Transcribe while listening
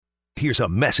here's a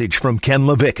message from Ken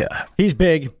LaVicka. He's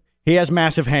big. He has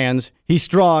massive hands. He's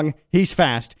strong. He's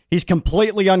fast. He's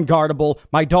completely unguardable.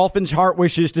 My Dolphins' heart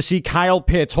wishes to see Kyle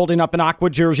Pitts holding up an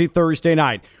aqua jersey Thursday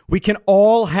night. We can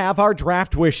all have our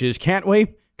draft wishes, can't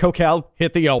we? Kokell,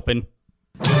 hit the open.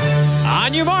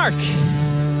 On your mark.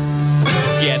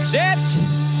 Get set.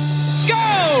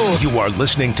 Go! You are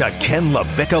listening to Ken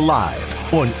LaVicka Live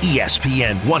on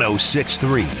ESPN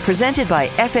 106.3. Presented by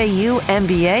FAU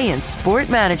MBA and Sport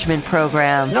Management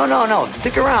Program. No.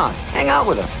 Stick around. Hang out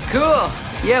with us. Cool.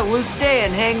 Yeah, we'll stay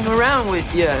and hang around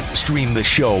with you. Stream the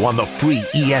show on the free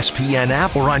ESPN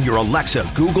app or on your Alexa,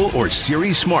 Google, or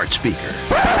Siri smart speaker.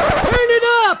 Turn it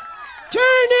up! Turn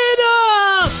it up!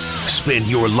 Spend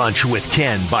your lunch with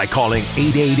Ken by calling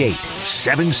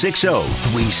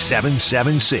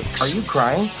 888-760-3776. Are you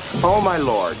crying? Oh, my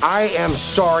Lord. I am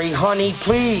sorry, honey.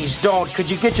 Please don't. Could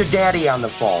you get your daddy on the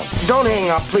phone? Don't hang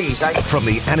up, please. From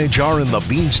the Anajar and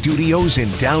Levine Studios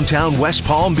in downtown West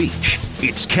Palm Beach,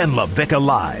 it's Ken LaVicka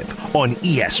Live on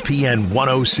ESPN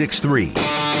 106.3.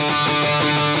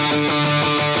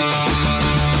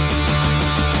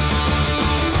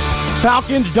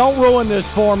 Falcons, don't ruin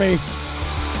this for me.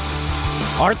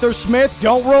 Arthur Smith,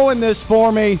 don't ruin this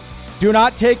for me. Do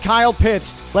not take Kyle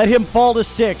Pitts. Let him fall to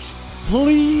 6.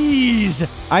 Please.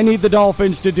 I need the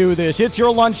Dolphins to do this. It's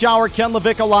your lunch hour, Ken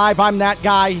LaVicka Live. I'm that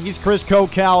guy. He's Chris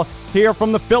Kokell here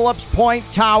from the Phillips Point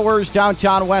Towers,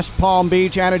 downtown West Palm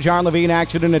Beach. Anajar and Levine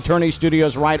Accident Attorney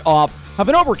Studios right off of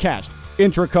an overcast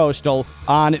Intracoastal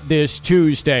on this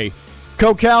Tuesday.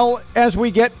 Kokell, as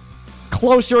we get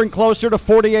closer and closer to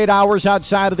 48 hours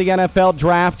outside of the NFL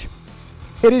draft,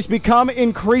 it has become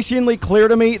increasingly clear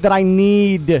to me that I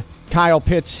need Kyle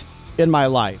Pitts in my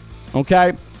life,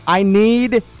 okay? I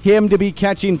need him to be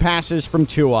catching passes from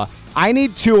Tua. I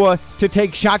need Tua to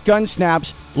take shotgun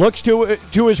snaps, looks to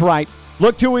his right,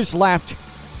 look to his left,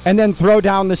 and then throw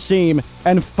down the seam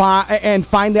and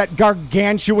find that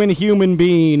gargantuan human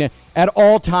being at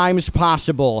all times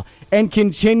possible and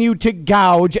continue to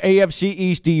gouge AFC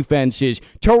East defenses,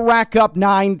 to rack up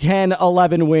 9, 10,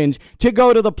 11 wins, to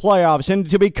go to the playoffs, and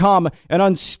to become an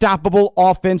unstoppable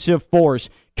offensive force.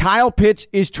 Kyle Pitts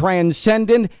is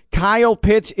transcendent. Kyle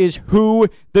Pitts is who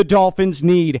the Dolphins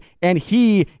need, and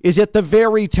he is at the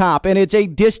very top, and it's a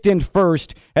distant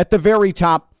first at the very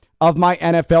top of my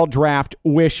NFL draft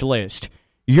wish list.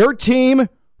 Your team,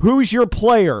 who's your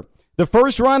player? The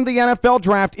first round of the NFL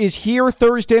draft is here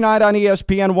Thursday night on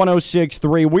ESPN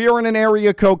 106.3. We are in an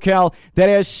area, Kokell, that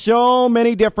has so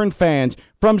many different fans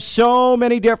from so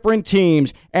many different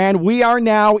teams, and we are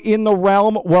now in the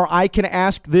realm where I can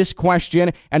ask this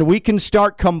question, and we can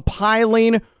start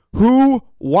compiling who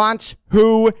wants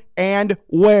who and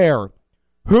where.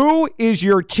 Who is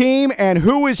your team and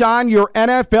who is on your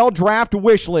NFL draft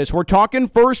wish list? We're talking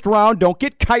first round. Don't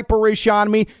get Kuiperish on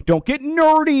me. Don't get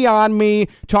nerdy on me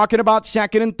talking about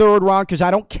second and third round because I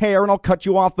don't care and I'll cut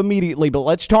you off immediately. But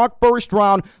let's talk first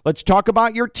round. Let's talk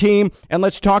about your team and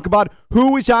let's talk about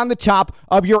who is on the top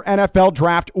of your NFL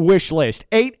draft wish list.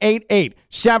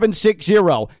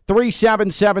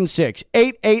 888-760-3776.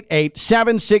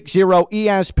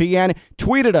 888-760-ESPN.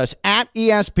 Tweet at us at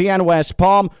ESPN West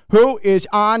Palm. Who is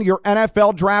on your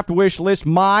NFL draft wish list?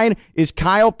 Mine is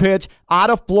Kyle Pitts out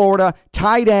of Florida,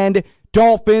 tight end,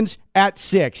 Dolphins at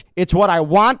 6. It's what I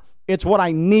want. It's what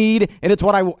I need, and it's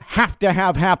what I have to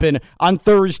have happen on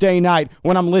Thursday night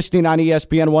when I'm listening on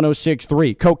ESPN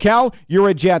 106.3. Kokell, you're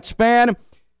a Jets fan.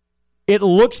 It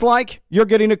looks like you're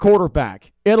getting a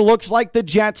quarterback. It looks like the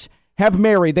Jets have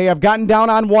married. They have gotten down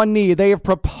on one knee. They have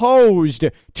proposed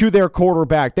to their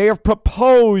quarterback. They have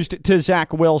proposed to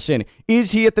Zach Wilson.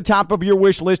 Is he at the top of your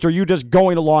wish list, or are you just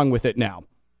going along with it now?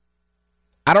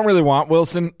 I don't really want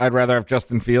Wilson. I'd rather have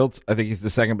Justin Fields. I think he's the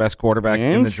second best quarterback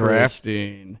in the draft.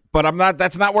 But I'm not.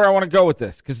 That's not where I want to go with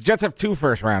this because Jets have 2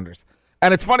 first-rounders.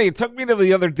 And it's funny. It took me to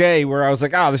the other day where I was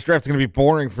like, this draft's going to be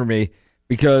boring for me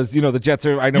because, the Jets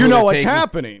are – I know what's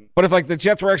happening. But if, the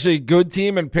Jets were actually a good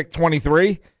team and picked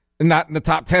 23 and not in the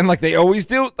top 10 like they always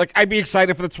do, I'd be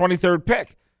excited for the 23rd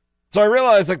pick. So I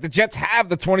realized, the Jets have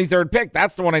the 23rd pick.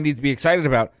 That's the one I need to be excited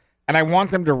about. And I want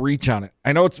them to reach on it.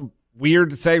 I know it's weird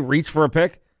to say reach for a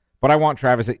pick, but I want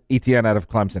Travis Etienne out of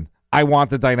Clemson. I want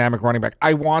the dynamic running back.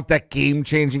 I want that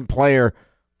game-changing player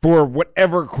for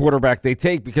whatever quarterback they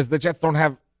take because the Jets don't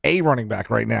have a running back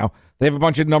right now. They have a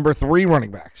bunch of number 3 running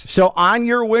backs. So on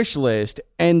your wish list,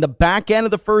 and the back end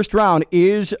of the first round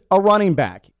is a running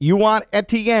back. You want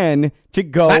Etienne to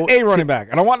go. Not a running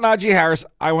back. I don't want Najee Harris.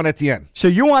 I want Etienne. So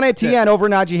you want Etienne over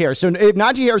Najee Harris. So if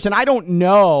Najee Harris, and I don't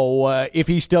know if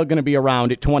he's still going to be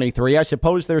around at 23. I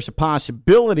suppose there's a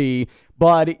possibility.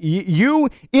 But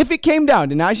if it came down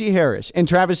to Najee Harris and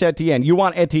Travis Etienne, you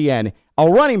want Etienne, a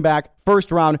running back,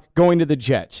 first round, going to the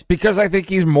Jets. Because I think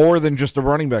he's more than just a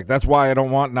running back. That's why I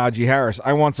don't want Najee Harris.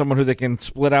 I want someone who they can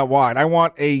split out wide. I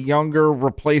want a younger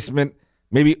replacement,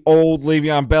 maybe old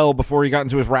Le'Veon Bell before he got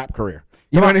into his rap career.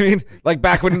 You know what I mean? Like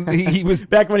back when he was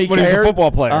back when he was a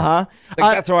football player. Uh-huh.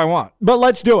 That's what I want. But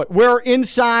let's do it. We're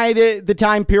inside the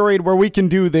time period where we can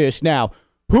do this now.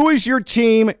 Who is your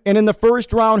team? And in the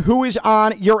first round, who is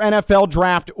on your NFL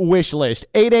draft wish list?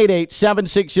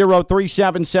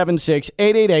 888-760-3776.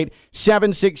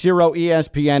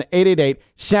 888-760-ESPN.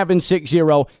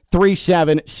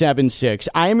 888-760-3776.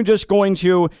 I am just going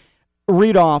to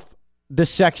read off the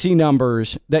sexy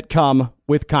numbers that come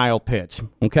with Kyle Pitts.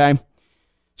 Okay?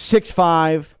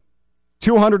 6'5",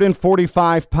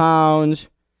 245 pounds,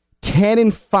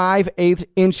 10 5/8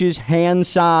 inches hand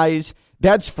size.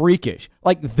 That's freakish.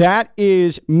 Like, that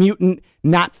is mutant,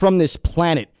 not from this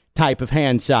planet type of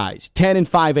hand size. 10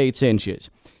 5/8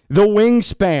 inches. The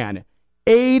wingspan,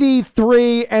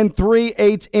 83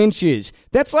 3/8 inches.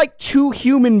 That's like 2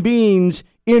 human beings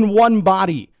in one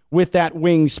body with that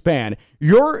wingspan.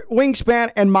 Your wingspan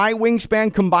and my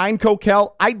wingspan combined,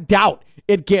 Kokell, I doubt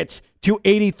it gets to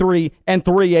 83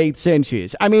 3/8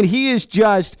 inches. I mean, he is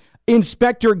just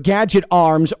Inspector Gadget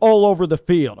arms all over the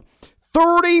field.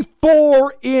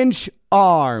 34-inch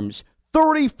arms.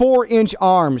 34-inch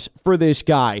arms for this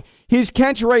guy. His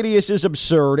catch radius is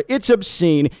absurd. It's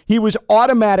obscene. He was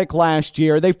automatic last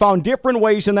year. They found different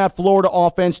ways in that Florida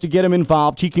offense to get him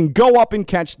involved. He can go up and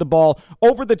catch the ball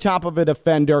over the top of a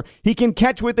defender. He can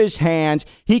catch with his hands.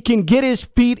 He can get his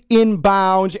feet in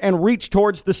bounds and reach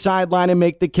towards the sideline and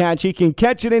make the catch. He can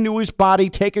catch it into his body,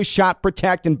 take a shot,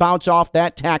 protect, and bounce off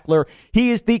that tackler.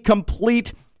 He is the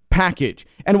complete package.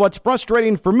 And what's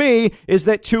frustrating for me is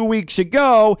that 2 weeks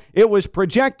ago, it was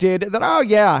projected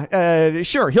that,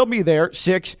 sure, he'll be there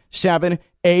 6, 7,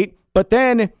 8. But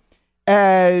then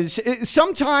as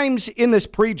sometimes in this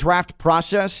pre-draft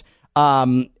process,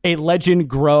 a legend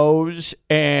grows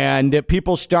and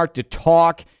people start to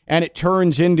talk and it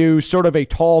turns into sort of a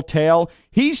tall tale.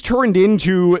 He's turned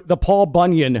into the Paul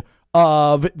Bunyan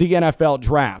of the NFL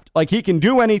draft. Like, he can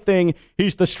do anything.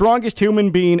 He's the strongest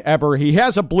human being ever. He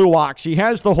has a blue ox. He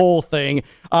has the whole thing.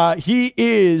 He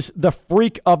is the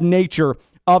freak of nature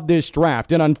of this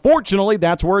draft. And unfortunately,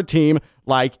 that's where a team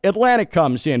like Atlanta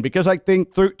comes in, because I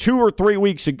think 2 or 3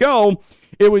 weeks ago,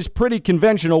 it was pretty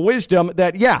conventional wisdom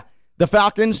that, the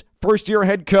Falcons, first-year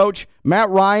head coach, Matt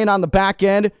Ryan on the back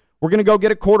end, we're going to go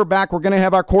get a quarterback. We're going to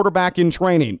have our quarterback in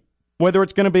training. Whether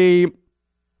it's going to be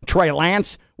Trey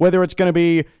Lance, whether it's going to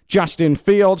be Justin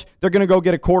Fields, they're going to go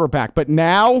get a quarterback. But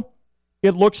now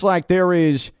it looks like there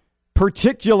is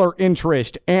particular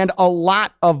interest and a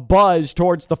lot of buzz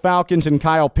towards the Falcons and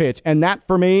Kyle Pitts. And that,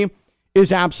 for me,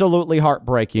 is absolutely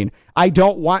heartbreaking. I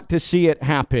don't want to see it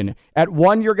happen. At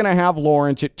 1, you're going to have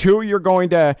Lawrence. At 2, you're going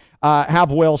to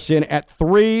have Wilson. At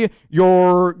 3,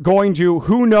 you're going to,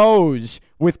 who knows,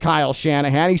 with Kyle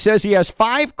Shanahan. He says he has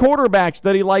 5 quarterbacks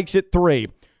that he likes at 3.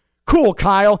 Cool,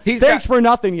 Kyle. Thanks for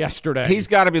nothing yesterday. He's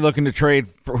got to be looking to trade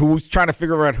for who's trying to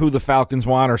figure out who the Falcons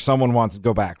want, or someone wants to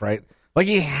go back, right? Like,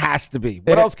 he has to be.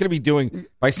 What else could he be doing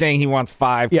by saying he wants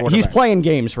 5 quarterbacks? He's playing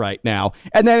games right now.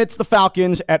 And then it's the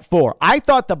Falcons at 4. I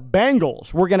thought the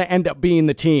Bengals were going to end up being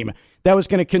the team that was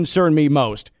going to concern me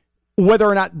most, whether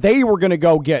or not they were going to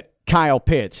go get Kyle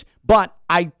Pitts. But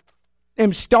I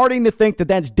am starting to think that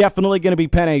that's definitely going to be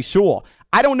Penei Sewell.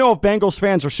 I don't know if Bengals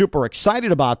fans are super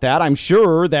excited about that. I'm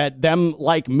sure that them,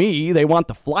 like me, they want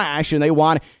the flash and they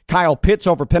want Kyle Pitts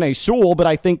over Penei Sewell, but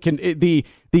I think the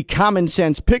common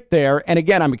sense pick there, and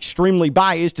again, I'm extremely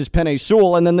biased, is Penei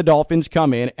Sewell, and then the Dolphins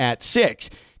come in at 6.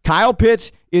 Kyle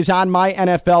Pitts is on my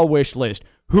NFL wish list.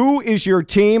 Who is your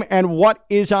team, and what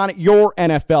is on your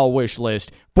NFL wish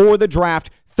list for the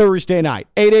draft Thursday night?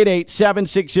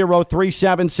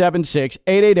 888-760-3776,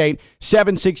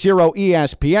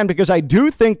 888-760-ESPN, because I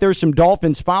do think there's some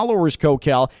Dolphins followers,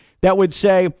 Kokell, that would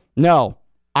say, no,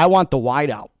 I want the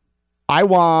wideout. I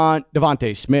want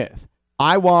Devontae Smith.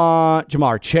 I want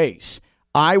Jamar Chase.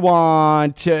 I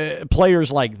want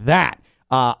players like that.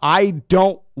 I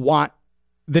don't want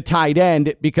the tight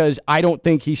end because I don't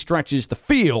think he stretches the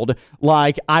field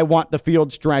like I want the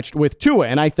field stretched with Tua.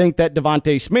 And I think that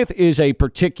Devontae Smith is a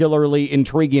particularly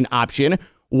intriguing option.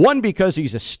 One, because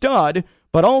he's a stud,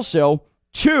 but also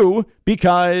 2,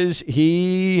 because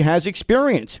he has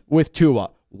experience with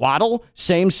Tua. Waddle,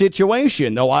 same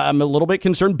situation, though I'm a little bit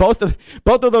concerned. Both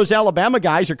of those Alabama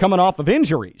guys are coming off of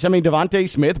injuries. I mean, Devontae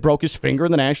Smith broke his finger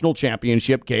in the national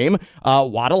championship game.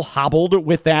 Waddle hobbled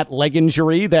with that leg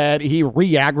injury that he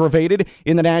re-aggravated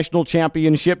in the national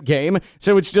championship game.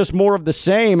 So it's just more of the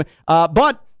same.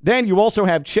 But then you also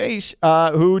have Chase,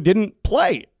 who didn't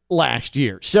play last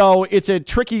year. So it's a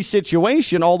tricky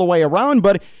situation all the way around,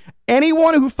 but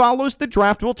anyone who follows the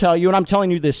draft will tell you, and I'm telling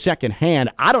you this secondhand,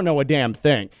 I don't know a damn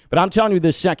thing, but I'm telling you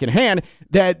this secondhand,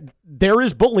 that there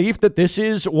is belief that this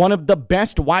is one of the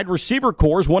best wide receiver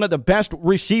cores, one of the best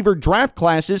receiver draft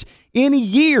classes in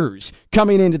years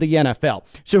coming into the NFL.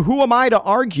 So who am I to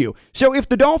argue? So if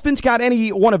the Dolphins got any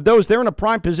one of those, they're in a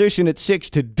prime position at 6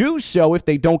 to do so if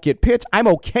they don't get Pitts. I'm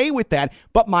okay with that.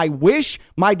 But my wish,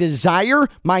 my desire,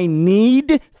 my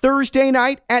need Thursday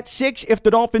night at 6, if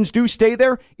the Dolphins do stay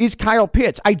there, is Kyle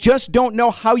Pitts. I just don't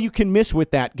know how you can miss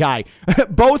with that guy,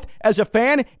 both as a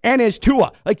fan and as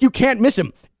Tua. Like, you can't miss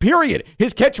him, period.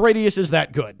 His catch radius is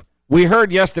that good. We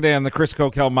heard yesterday on the Chris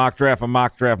Kokell mock draft on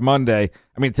Mock Draft Monday.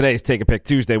 I mean, today is Take a Pick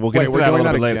Tuesday. We'll get into that a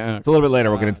little bit later. It's a little bit later.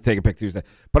 We'll get into Take a Pick Tuesday.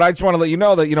 But I just want to let you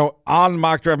know that, on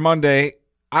Mock Draft Monday,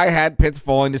 I had Pitts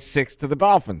falling to 6 to the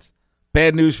Dolphins.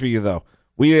 Bad news for you, though.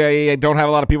 We don't have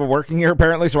a lot of people working here,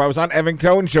 apparently, so I was on Evan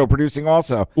Cohen's show producing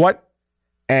also. What?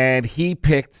 And he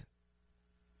picked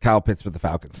Kyle Pitts with the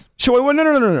Falcons. So,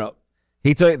 no.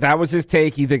 That was his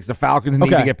take. He thinks the Falcons need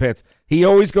to get Pitts. He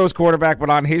always goes quarterback, but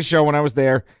on his show when I was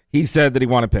there, he said that he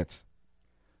wanted Pitts.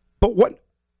 But what?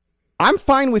 I'm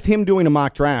fine with him doing a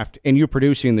mock draft and you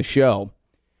producing the show,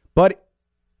 but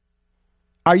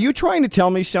are you trying to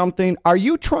tell me something? Are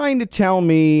you trying to tell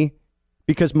me,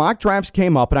 because mock drafts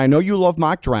came up, and I know you love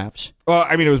mock drafts. Well,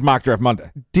 I mean, it was Mock Draft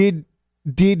Monday. Did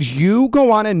you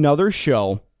go on another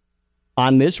show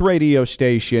on this radio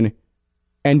station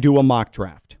and do a mock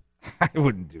draft? I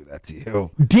wouldn't do that to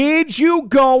you. Did you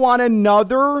go on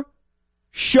another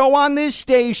show on this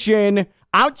station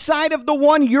outside of the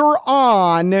one you're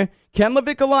on, Ken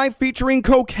LaVicka Live featuring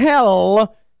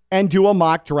Kokell, and do a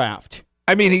mock draft?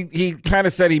 I mean, he kind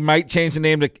of said he might change the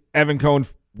name to Evan Cohen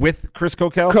with Chris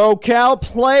Kokell. Kokell,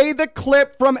 play the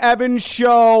clip from Evan's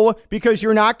show, because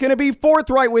you're not going to be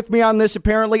forthright with me on this,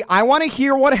 apparently. I want to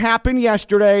hear what happened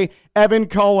yesterday. Evan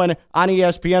Cohen on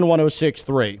ESPN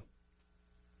 106.3.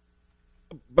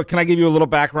 But can I give you a little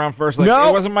background first? No.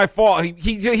 It wasn't my fault.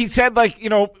 He said,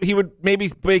 he would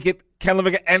maybe make it Ken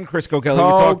LaVicka and Chris Kokell.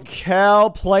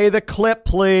 Kokell, play the clip,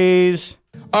 please.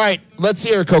 All right, let's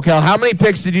hear it, Kokell. How many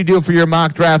picks did you do for your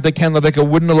mock draft that Ken LaVicka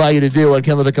wouldn't allow you to do on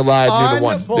Ken LaVicka Live noon to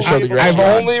 1? The show that you're I've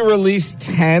only released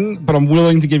 10, but I'm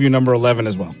willing to give you number 11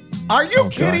 as well. Are you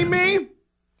kidding me?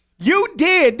 You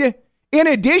did an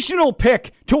additional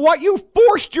pick to what you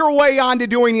forced your way onto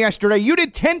doing yesterday. You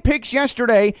did 10 picks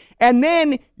yesterday, and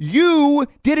then you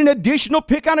did an additional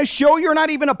pick on a show you're not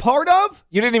even a part of?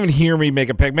 You didn't even hear me make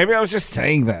a pick. Maybe I was just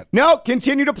saying that. No,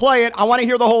 continue to play it. I want to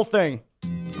hear the whole thing.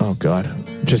 Oh, God.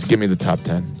 Just give me the top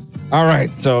 10. All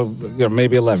right, so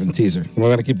maybe 11, teaser. We're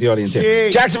going to keep the audience here.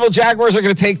 Jacksonville Jaguars are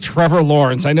going to take Trevor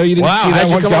Lawrence. I know you didn't see that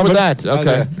one come up with that?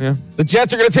 Okay. Yeah. The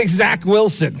Jets are going to take Zach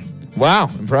Wilson. Wow,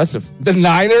 impressive. The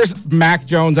Niners, Mac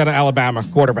Jones out of Alabama,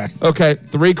 quarterback. Okay,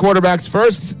 3 quarterbacks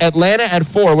first. Atlanta at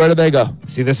 4. Where do they go?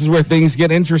 See, this is where things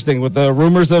get interesting. With the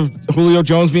rumors of Julio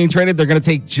Jones being traded, they're going to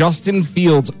take Justin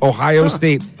Fields, Ohio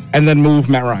State, and then move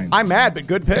Matt Ryan. I'm mad, but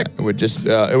good pick. It would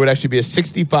actually be a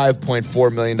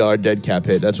 $65.4 million dead cap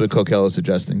hit. That's what Kokell is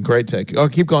suggesting. Great take. Oh,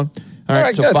 keep going. All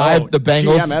right, so good. 5, the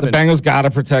Bengals. The Bengals got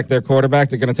to protect their quarterback.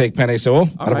 They're going to take Penei Sewell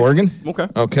out of Oregon.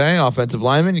 Okay, offensive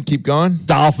lineman. You keep going.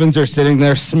 Dolphins are sitting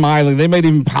there smiling. They might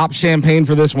even pop champagne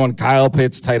for this one. Kyle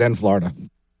Pitts, tight end, Florida.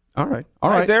 All right.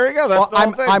 There you go. That's the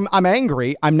whole thing. I'm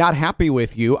angry. I'm not happy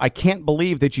with you. I can't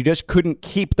believe that you just couldn't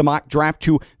keep the mock draft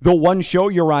to the one show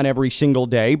you're on every single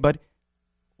day. But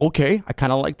okay, I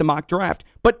kind of like the mock draft.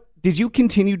 But did you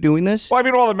continue doing this? Well, I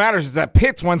mean, all that matters is that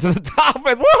Pitts went to the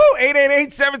Dolphins. Woohoo!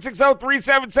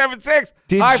 888-760-3776.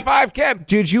 High five, Ken.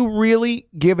 Did you really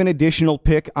give an additional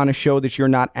pick on a show that you're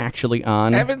not actually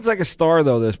on? Evan's like a star,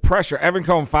 though. There's pressure. Evan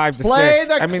Cohen 5 to 6. Play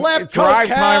the clip, drive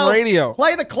time radio.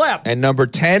 Play the clip. And number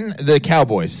 10, the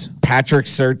Cowboys. Patrick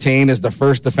Surtain is the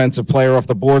first defensive player off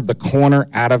the board, the corner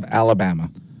out of Alabama.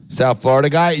 South Florida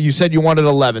guy. You said you wanted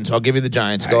 11, so I'll give you the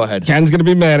Giants. Go ahead. Ken's going to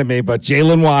be mad at me, but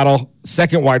Jalen Waddle,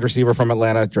 second wide receiver from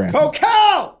Atlanta draft.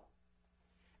 Kokell!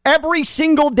 Every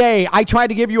single day, I try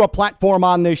to give you a platform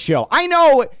on this show. I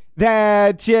know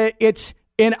that it's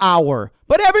an hour.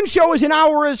 But Evan's show is an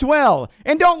hour as well.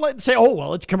 And don't say, oh,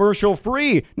 well, it's commercial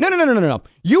free. No.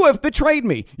 You have betrayed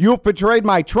me. You have betrayed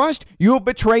my trust. You have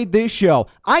betrayed this show.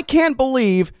 I can't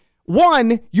believe,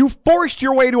 one, you forced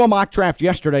your way to a mock draft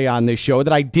yesterday on this show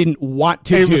that I didn't want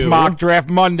to do. It was Mock Draft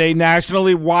Monday,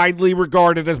 nationally widely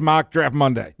regarded as Mock Draft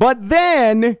Monday. But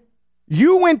then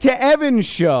you went to Evan's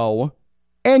show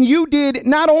and you did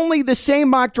not only the same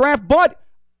mock draft, but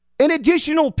an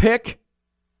additional pick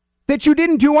that you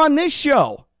didn't do on this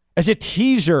show. As a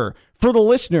teaser for the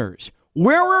listeners,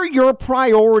 where are your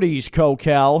priorities,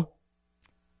 Kokell?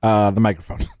 The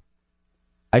microphone.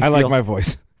 I like my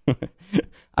voice.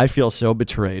 I feel so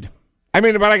betrayed. I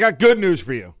mean, but I got good news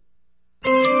for you.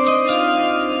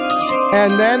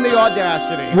 And then the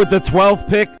audacity. With the 12th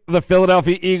pick, the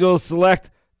Philadelphia Eagles select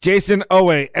Jason Owe,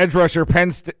 edge rusher,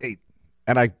 Penn State.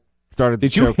 And I started to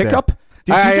Did you choke hiccup? there.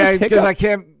 Did you just hiccup? Because I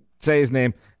can't say his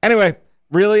name. Anyway,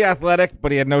 really athletic,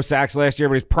 but he had no sacks last year,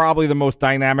 but he's probably the most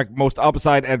dynamic, most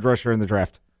upside edge rusher in the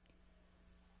draft.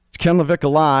 It's Ken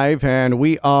LaVicka Live, and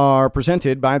we are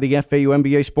presented by the FAU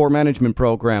MBA Sport Management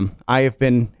Program. I have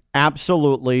been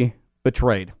absolutely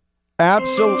betrayed.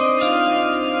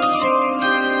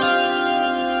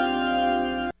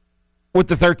 With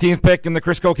the 13th pick in the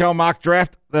Chris Kokell mock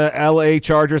draft, the L.A.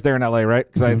 Chargers, they're in L.A., right?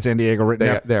 Because I had San Diego written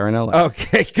down. They're in L.A.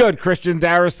 Okay, good. Christian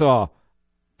Darrisaw,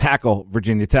 tackle,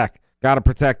 Virginia Tech. Got to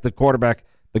protect the quarterback,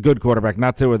 the good quarterback,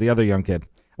 not Tua, the other young kid.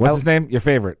 What's his name? Your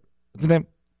favorite. What's his name?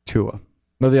 Tua.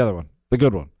 No, the other one. The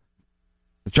good one.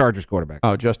 The Chargers quarterback.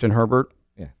 Oh, Justin Herbert?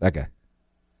 Yeah, that guy.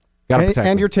 Got to protect him.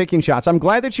 And you're taking shots. I'm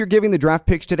glad that you're giving the draft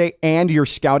picks today and your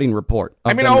scouting report.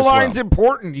 I mean, O-line's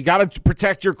important. You got to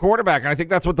protect your quarterback, and I think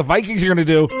that's what the Vikings are going to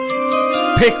do.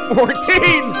 Pick 14.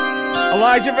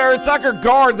 Elijah Vera-Tucker,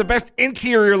 guard, the best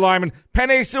interior lineman.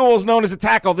 Penei Sewell is known as a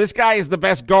tackle. This guy is the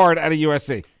best guard out of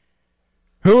USC.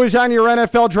 Who is on your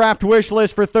NFL draft wish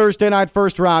list for Thursday night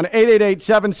first round?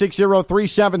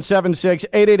 888-760-3776,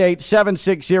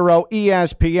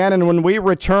 888-760-ESPN. And when we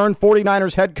return,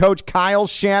 49ers head coach Kyle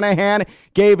Shanahan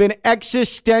gave an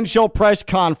existential press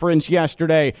conference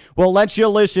yesterday. We'll let you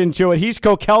listen to it. He's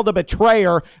Kokell the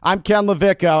Betrayer. I'm Ken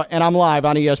LaVicka, and I'm live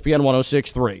on ESPN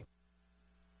 106.3.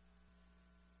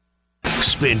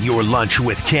 Spend your lunch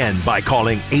with Ken by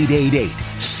calling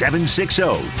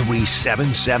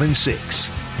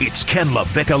 888-760-3776. It's Ken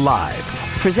LaVicka Live.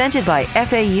 Presented by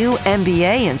FAU MBA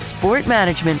and Sport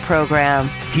Management Program.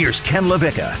 Here's Ken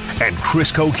LaVicka and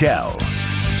Chris Kokell.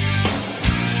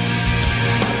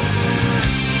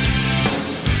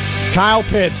 Kyle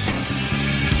Pitts.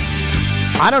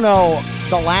 I don't know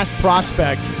the last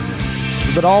prospect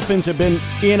the Dolphins have been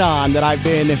in on that I've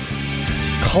been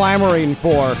clamoring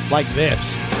for like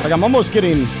this. Like, I'm almost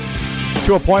getting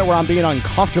to a point where I'm being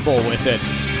uncomfortable with it.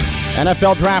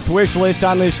 NFL draft wish list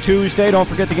on this Tuesday. Don't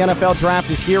forget the NFL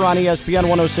draft is here on ESPN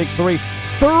 106.3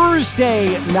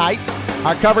 Thursday night.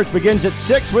 Our coverage begins at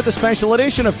 6 with a special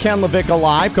edition of Ken LaVicka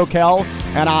Live. Kokell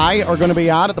and I are going to be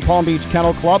out at the Palm Beach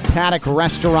Kennel Club Paddock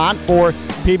Restaurant for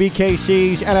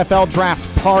PBKC's NFL draft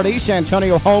party.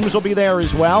 Santonio Holmes will be there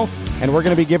as well. And we're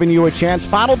going to be giving you a chance.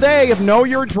 Final day of Know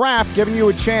Your Draft, giving you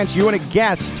a chance, you and a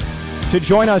guest, to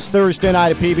join us Thursday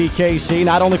night at PBKC,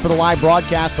 not only for the live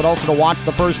broadcast, but also to watch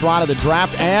the first round of the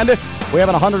draft. And we have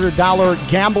a $100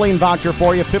 gambling voucher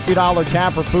for you, $50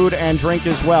 tab for food and drink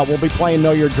as well. We'll be playing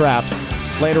Know Your Draft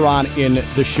later on in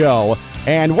the show.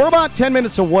 And we're about 10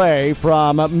 minutes away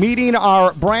from meeting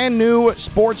our brand new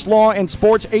sports law and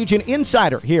sports agent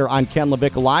insider here on Ken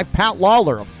LaVicka Live, Pat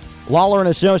Lawlor. Lawlor &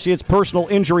 Associates personal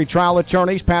injury trial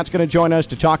attorneys. Pat's going to join us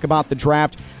to talk about the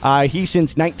draft. He,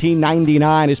 since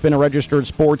 1999, has been a registered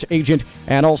sports agent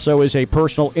and also is a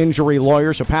personal injury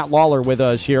lawyer. So Pat Lawlor with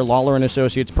us here, Lawlor &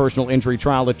 Associates personal injury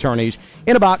trial attorneys,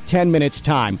 in about 10 minutes'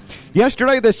 time.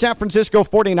 Yesterday, the San Francisco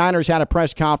 49ers had a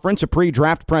press conference, a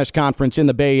pre-draft press conference in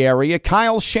the Bay Area.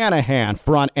 Kyle Shanahan,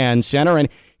 front and center, and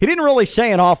he didn't really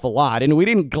say an awful lot, and we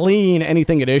didn't glean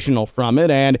anything additional from it.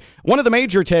 And one of the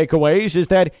major takeaways is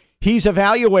that he's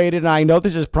evaluated, and I know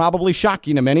this is probably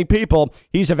shocking to many people,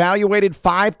 he's evaluated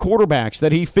 5 quarterbacks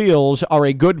that he feels are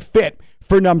a good fit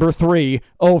for number 3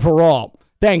 overall.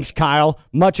 Thanks, Kyle.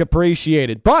 Much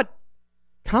appreciated. But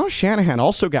Kyle Shanahan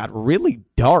also got really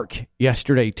dark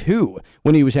yesterday, too,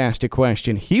 when he was asked a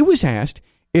question. He was asked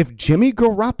if Jimmy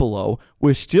Garoppolo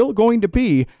was still going to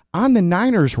be on the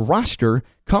Niners roster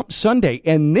come Sunday,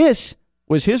 and this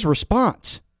was his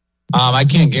response. I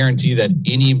can't guarantee that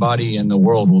anybody in the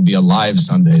world will be alive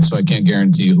Sunday, so I can't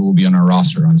guarantee who will be on our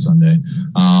roster on Sunday.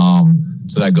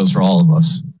 So that goes for all of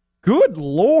us. Good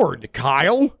Lord,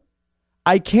 Kyle.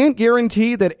 I can't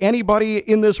guarantee that anybody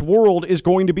in this world is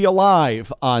going to be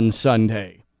alive on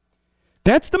Sunday.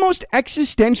 That's the most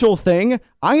existential thing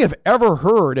I have ever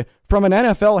heard from an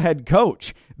NFL head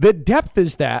coach. The depth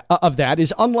of that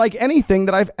is unlike anything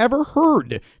that I've ever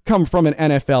heard come from an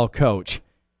NFL coach.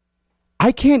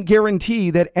 I can't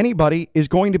guarantee that anybody is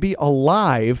going to be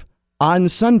alive on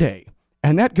Sunday,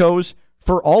 and that goes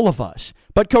for all of us.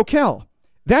 But Kokell,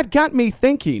 that got me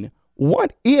thinking,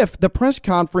 what if the press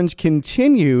conference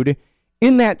continued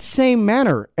in that same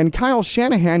manner and Kyle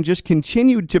Shanahan just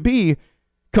continued to be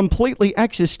completely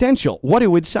existential? What it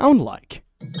would sound like.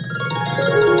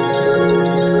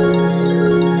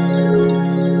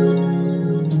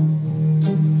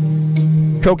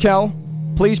 Kokell,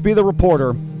 please be the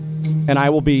reporter, and I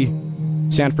will be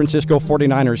San Francisco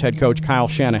 49ers head coach Kyle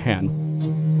Shanahan.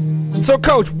 So,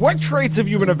 Coach, what traits have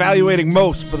you been evaluating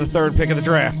most for the third pick of the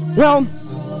draft? Well,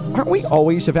 aren't we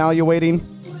always evaluating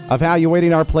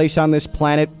our place on this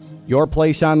planet, your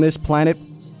place on this planet?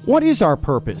 What is our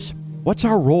purpose? What's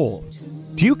our role?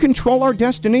 Do you control our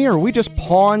destiny, or are we just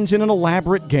pawns in an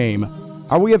elaborate game?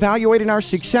 Are we evaluating our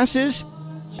successes?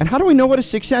 And how do we know what a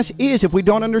success is if we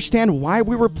don't understand why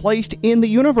we were placed in the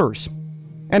universe?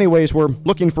 Anyways, we're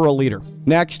looking for a leader.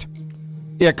 Next.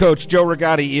 Yeah, Coach, Joe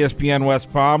Rigotti, ESPN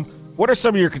West Palm. What are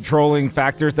some of your controlling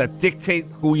factors that dictate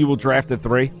who you will draft at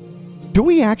 3? Do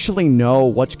we actually know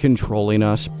what's controlling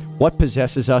us? What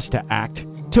possesses us to act,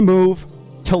 to move,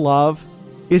 to love?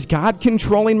 Is God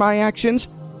controlling my actions?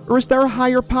 Or is there a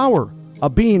higher power, a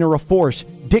being or a force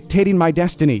dictating my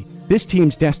destiny, this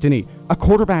team's destiny, a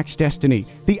quarterback's destiny,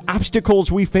 the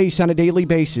obstacles we face on a daily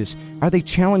basis? Are they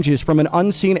challenges from an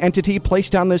unseen entity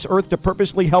placed on this earth to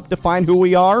purposely help define who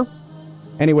we are?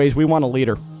 Anyways, we want a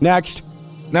leader. Next.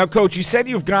 Now, Coach, you said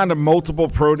you've gone to multiple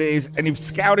pro days and you've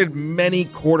scouted many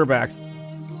quarterbacks.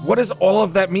 What does all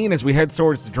of that mean as we head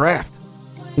towards the draft?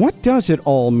 What does it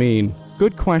all mean?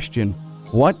 Good question.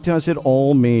 What does it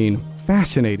all mean?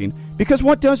 Fascinating. Because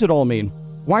what does it all mean?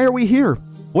 Why are we here?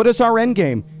 What is our end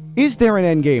game? Is there an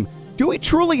end game? Do we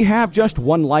truly have just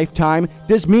one lifetime?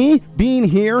 Does me being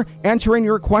here, answering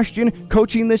your question,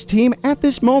 coaching this team at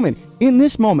this moment, in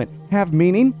this moment, have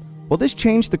meaning? Will this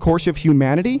change the course of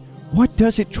humanity? What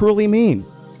does it truly mean?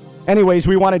 Anyways,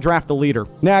 we want to draft the leader.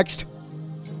 Next.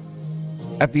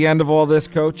 At the end of all this,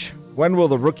 Coach, when will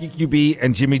the rookie QB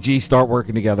and Jimmy G start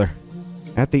working together?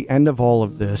 At the end of all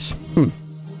of this.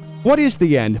 What is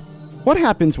the end? What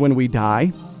happens when we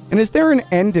die? And is there an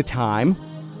end to time?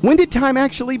 When did time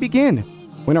actually begin?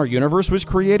 When our universe was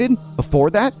created? Before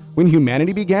that? When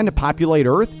humanity began to populate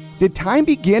Earth? Did time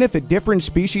begin if a different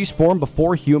species formed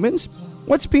before humans?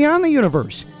 What's beyond the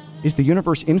universe? Is the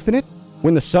universe infinite?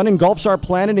 When the sun engulfs our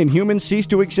planet and humans cease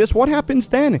to exist, what happens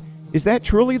then? Is that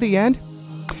truly the end?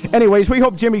 Anyways, we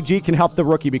hope Jimmy G can help the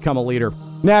rookie become a leader.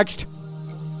 Next.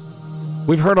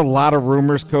 We've heard a lot of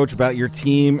rumors, Coach, about your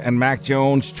team and Mac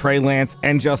Jones, Trey Lance,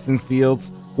 and Justin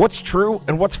Fields. What's true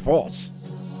and what's false?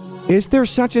 Is there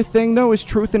such a thing, though, as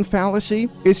truth and fallacy?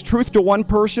 Is truth to one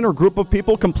person or group of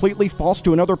people completely false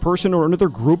to another person or another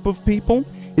group of people?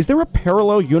 Is there a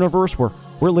parallel universe where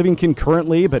we're living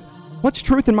concurrently, but what's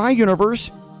truth in my universe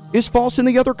is false in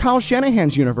the other Kyle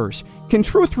Shanahan's universe? Can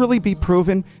truth really be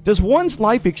proven? Does one's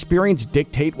life experience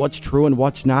dictate what's true and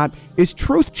what's not? Is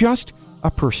truth just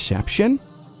a perception?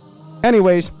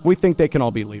 Anyways, we think they can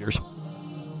all be leaders.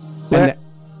 Go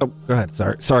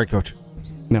ahead. Sorry, Coach.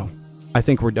 No, I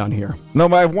think we're done here. No,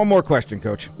 but I have one more question,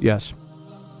 Coach. Yes.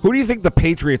 Who do you think the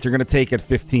Patriots are going to take at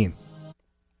 15?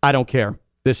 I don't care.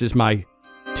 This is my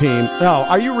team. No,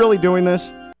 are you really doing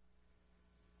this?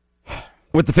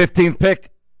 With the 15th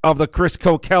pick of the Chris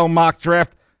Kokell mock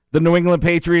draft, the New England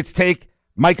Patriots take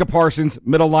Micah Parsons,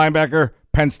 middle linebacker,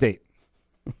 Penn State.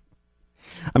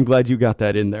 I'm glad you got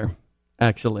that in there.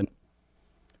 Excellent.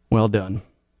 Well done.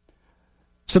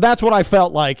 So that's what I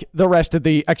felt like the rest of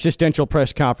the existential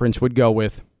press conference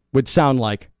would sound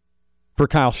like for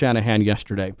Kyle Shanahan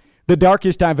yesterday. The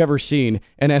darkest I've ever seen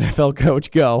an NFL coach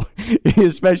go,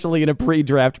 especially in a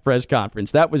pre-draft press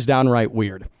conference. That was downright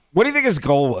weird. What do you think his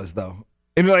goal was, though?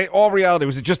 In all reality,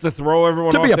 was it just to throw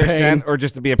everyone off their scent, or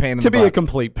just to be a pain in the butt? To be a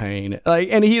complete pain.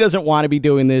 And he doesn't want to be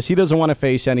doing this. He doesn't want to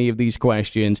face any of these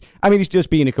questions. I mean, he's just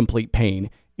being a complete pain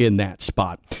in that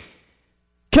spot.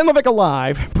 Ken LaVicka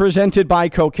Live, presented by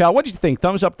Kokell. What did you think?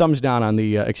 Thumbs up, thumbs down on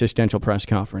the existential press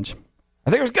conference? I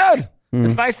think it was good.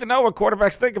 It's nice to know what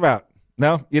quarterbacks think about.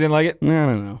 No? You didn't like it? I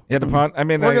don't know. You had to punt? I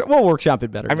mean, we'll workshop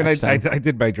it better. I mean, I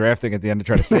did my drafting at the end to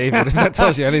try to save it, if that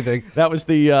tells you anything. That was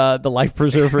the life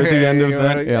preserver at the end of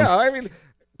that? Yeah, I mean,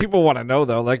 people want to know,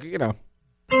 though. Like, With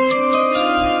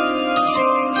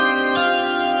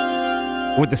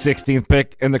the 16th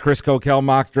pick in the Chris Kokell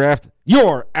mock draft,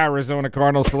 your Arizona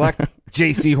Cardinals select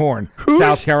J.C. Horn,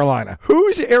 South Carolina.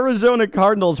 Who's Arizona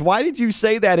Cardinals? Why did you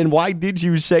say that, and why did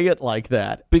you say it like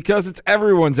that? Because it's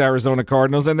everyone's Arizona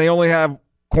Cardinals, and they only have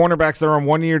cornerbacks that are on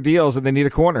one-year deals, and they need a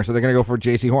corner, so they're going to go for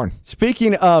J.C. Horn.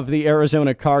 Speaking of the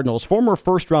Arizona Cardinals, former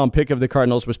first-round pick of the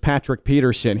Cardinals was Patrick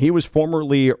Peterson. He was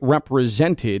formerly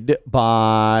represented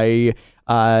by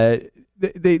the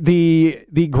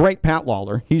great Pat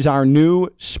Lawlor. He's our new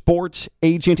sports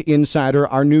agent insider,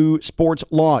 our new sports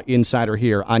law insider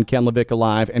here on Ken LaVicka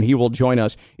Live, and he will join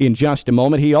us in just a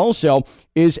moment. He also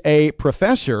is a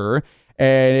professor,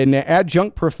 an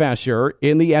adjunct professor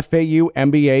in the FAU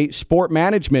MBA Sport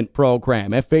Management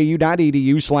Program,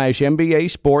 fau.edu/MBA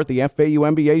Sport, the FAU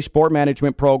MBA Sport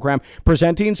Management Program,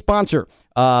 presenting sponsor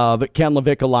of Ken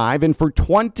LaVicka Live. And for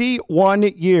 21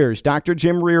 years, Dr.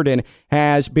 Jim Reardon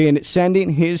has been sending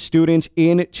his students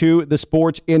into the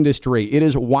sports industry. It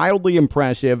is wildly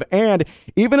impressive. And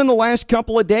even in the last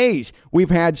couple of days, we've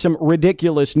had some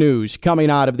ridiculous news coming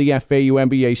out of the FAU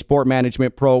MBA Sport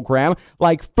Management Program,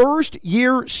 like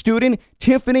first-year student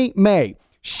Tiffany May.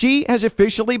 She has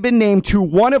officially been named to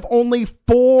one of only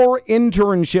 4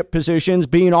 internship positions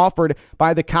being offered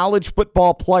by the college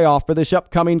football playoff for this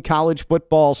upcoming college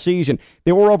football season.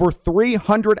 There were over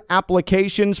 300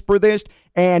 applications for this,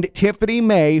 and Tiffany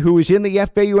May, who is in the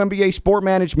FAU MBA Sport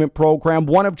Management Program,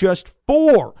 one of just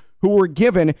 4 who were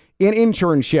given an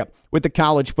internship with the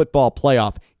college football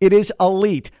playoff. It is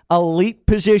elite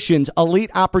positions, elite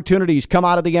opportunities come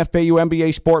out of the FAU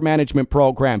MBA Sport Management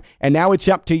Program. And now it's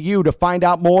up to you to find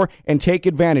out more and take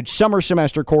advantage. Summer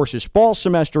semester courses, fall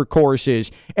semester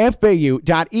courses,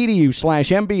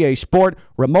 fau.edu/MBA Sport,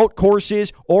 remote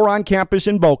courses, or on campus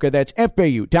in Boca. That's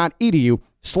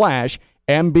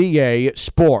fau.edu/MBA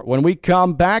Sport. When we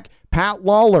come back, Pat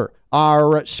Lawlor,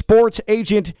 our sports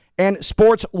agent and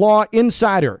sports law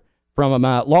insider from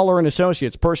Lawlor &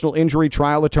 Associates, personal injury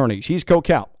trial attorneys. He's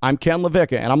Kokell. I'm Ken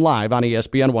LaVicka, and I'm live on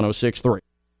ESPN 106.3.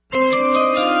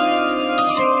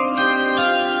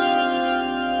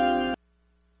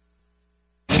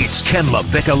 It's Ken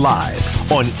LaVicka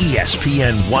Live on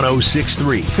ESPN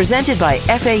 106.3. Presented by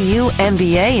FAU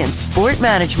MBA and Sport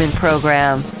Management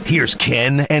Program. Here's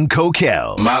Ken and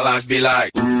Kokell. My life be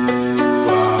like, yeah.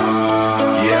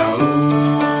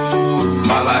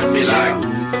 My life be like,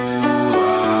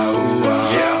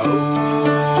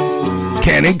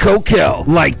 Ken and Kokell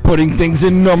like putting things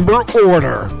in number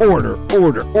order.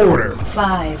 Order.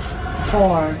 5,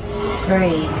 4,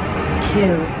 3,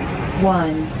 2,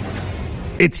 1.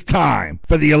 It's time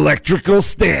for the electrical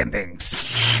standings.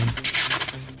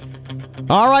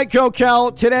 All right,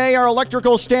 Kokell. Today, our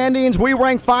electrical standings, we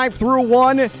rank 5 through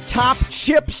 1 top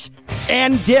chips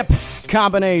and dip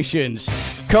combinations.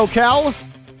 Kokell,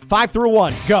 5 through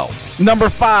 1, go. Number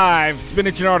 5,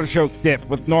 spinach and artichoke dip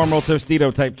with normal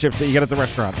Tostito-type chips that you get at the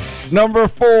restaurant. Number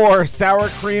 4, sour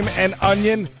cream and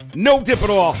onion. No dip at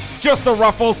all. Just the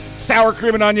Ruffles, sour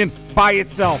cream and onion by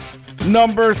itself.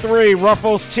 Number 3,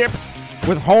 Ruffles chips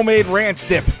with homemade ranch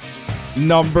dip.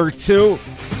 Number 2,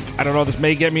 I don't know, this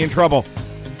may get me in trouble,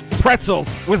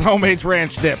 pretzels with homemade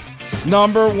ranch dip.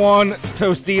 Number 1,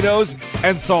 Tostitos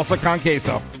and salsa con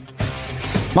queso.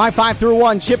 My 5 through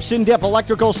 1 chips and dip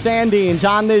electrical standings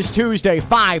on this Tuesday.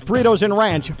 5, Fritos and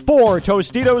Ranch. 4,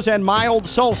 Tostitos and mild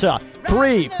salsa.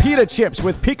 3, pita chips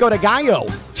with pico de gallo.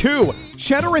 2,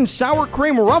 cheddar and sour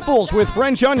cream Ruffles with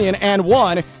French onion. And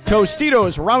 1,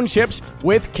 Tostitos round chips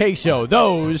with queso.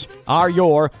 Those are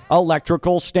your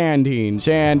electrical standings.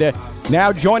 And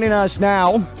now joining us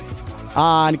now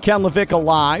on Ken LaVicka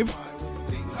Live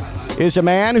is a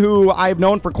man who I've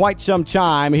known for quite some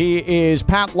time. He is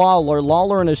Pat Lawlor,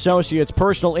 Lawlor & Associates,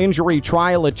 personal injury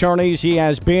trial attorneys. He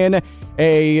has been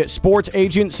a sports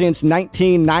agent since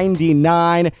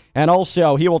 1999, and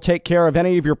also he will take care of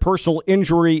any of your personal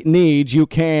injury needs. You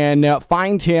can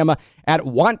find him at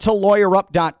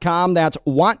wanttolawyerup.com. That's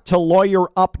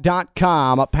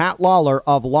wanttolawyerup.com. Pat Lawlor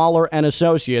of Lawlor &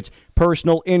 Associates,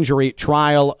 personal injury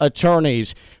trial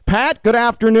attorneys. Pat, good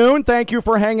afternoon. Thank you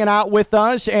for hanging out with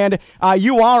us. And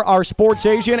you are our sports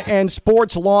agent and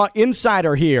sports law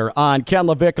insider here on Ken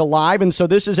LaVicka Live. And so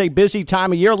this is a busy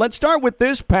time of year. Let's start with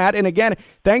this, Pat. And again,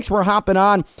 thanks for hopping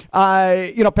on.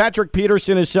 Patrick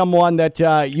Peterson is someone that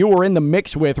you were in the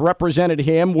mix with, represented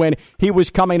him when he was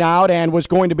coming out and was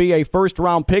going to be a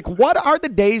first-round pick. What are the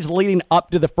days leading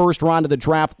up to the first round of the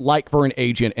draft like for an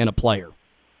agent and a player?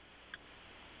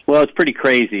 Well, it's pretty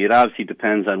crazy. It obviously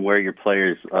depends on where your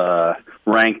players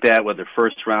ranked at, whether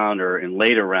first round or in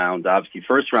later rounds. Obviously,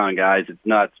 first round guys, it's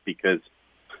nuts because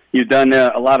you've done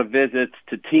a lot of visits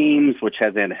to teams, which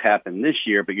hasn't happened this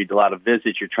year, but you did a lot of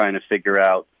visits. You're trying to figure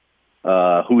out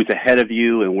who's ahead of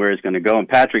you and where it's going to go. In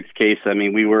Patrick's case, I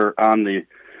mean, we were on the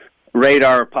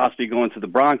radar of possibly going to the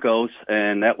Broncos,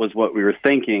 and that was what we were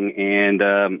thinking.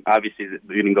 And obviously,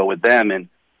 we didn't go with them. And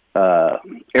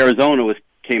Arizona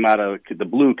came out of the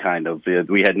blue, kind of.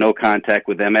 We had no contact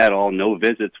with them at all, no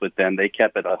visits with them. They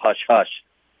kept it a hush-hush.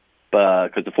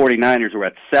 Because the 49ers were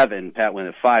at 7, Pat went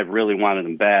at 5, really wanted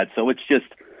them bad. So it's just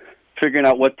figuring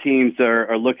out what teams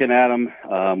are looking at them.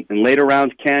 In later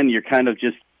rounds, Ken, you're kind of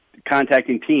just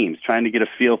contacting teams, trying to get a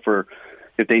feel for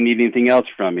if they need anything else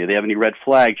from you. They have any red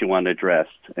flags you want addressed,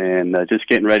 and just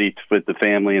getting ready with the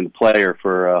family and the player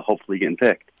for hopefully getting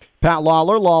picked. Pat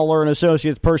Lawlor, Lawlor &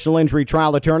 Associates personal injury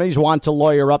trial attorneys,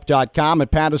 wanttolawyerup.com.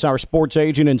 And Pat is our sports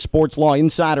agent and sports law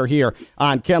insider here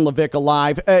on Ken LaVicka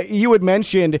Live. You had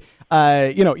mentioned,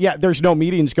 there's no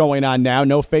meetings going on now,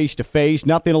 no face-to-face,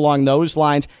 nothing along those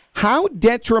lines. How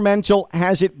detrimental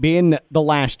has it been the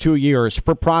last 2 years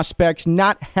for prospects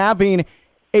not having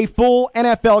a full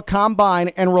NFL combine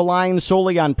and relying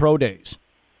solely on pro days?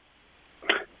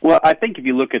 Well, I think if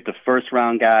you look at the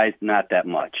first-round guys, not that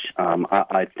much.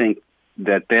 I think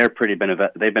that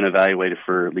they've been evaluated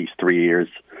for at least 3 years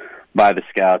by the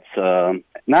scouts.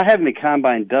 Not having the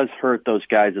combine does hurt those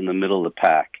guys in the middle of the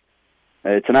pack.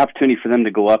 It's an opportunity for them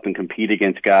to go up and compete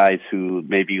against guys who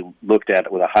maybe looked at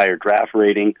it with a higher draft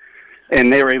rating,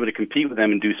 and they were able to compete with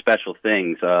them and do special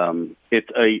things.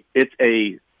 It's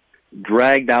a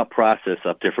dragged-out process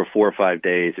up there for 4 or 5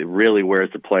 days. It really wears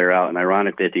the player out, and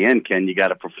ironically, at the end, Ken, you got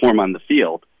to perform on the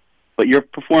field. But you're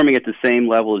performing at the same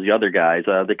level as the other guys.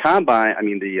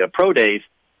 The pro days,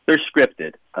 they're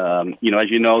scripted. As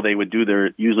you know, they would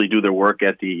usually do their work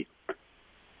at the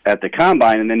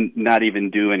combine and then not even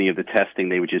do any of the testing.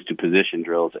 They would just do position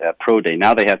drills at pro day.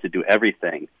 Now they have to do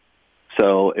everything.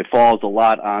 So it falls a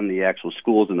lot on the actual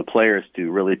schools and the players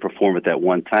to really perform at that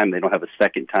one time. They don't have a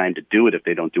second time to do it if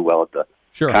they don't do well at the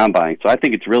combine. So I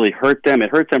think it's really hurt them. It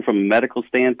hurt them from a medical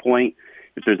standpoint,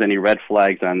 if there's any red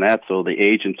flags on that. So the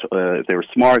agents, if they were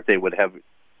smart, they would have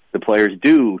the players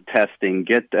do testing,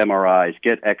 get MRIs,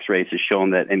 get X-rays to show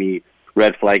them that any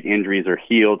red flag injuries are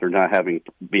healed or not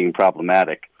being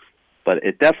problematic. But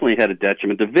it definitely had a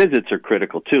detriment. The visits are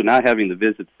critical, too. Not having the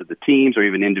visits to the teams or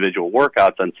even individual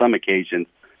workouts on some occasions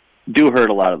do hurt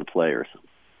a lot of the players.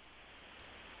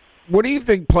 What do you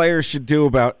think players should do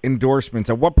about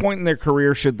endorsements? At what point in their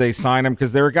career should they sign them?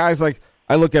 Because there are guys like,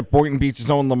 I look at Boynton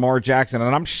Beach's own Lamar Jackson,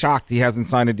 and I'm shocked he hasn't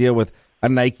signed a deal with a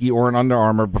Nike or an Under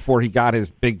Armour before he got his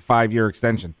big 5-year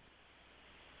extension.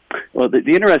 Well, the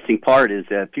interesting part is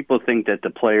that people think that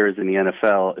the players in the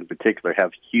NFL in particular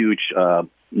have huge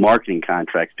marketing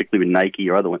contracts, particularly with Nike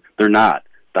or other ones. They're not.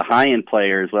 The high-end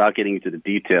players, without getting into the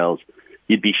details,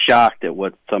 you'd be shocked at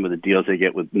what some of the deals they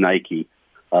get with Nike.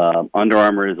 Under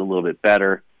Armour is a little bit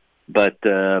better, but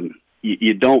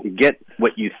you don't get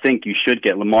what you think you should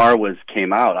get. Lamar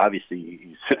came out. Obviously,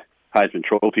 he's Heisman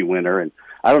Trophy winner, and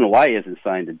I don't know why he hasn't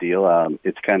signed a deal.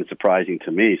 It's kind of surprising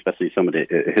to me, especially somebody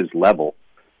at his level.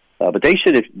 But they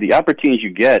should, if the opportunities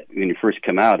you get when you first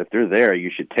come out, if they're there,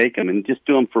 you should take them and just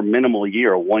do them for minimal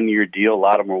year, a 1-year deal. A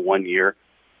lot of them are 1 year.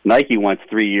 Nike wants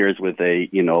 3 years with a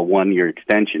 1-year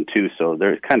extension too, so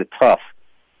they're kind of tough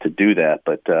to do that.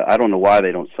 But I don't know why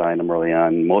they don't sign them early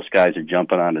on. Most guys are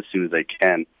jumping on as soon as they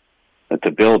can to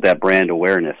build that brand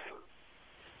awareness.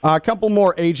 A couple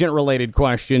more agent-related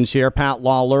questions here. Pat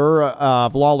Lawlor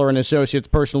of Lawlor & Associates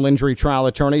personal injury trial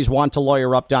attorneys,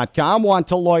 wanttolawyerup.com,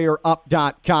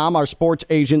 wanttolawyerup.com, our sports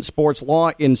agent, sports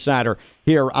law insider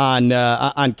here on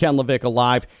Ken LaVicka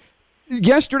Live.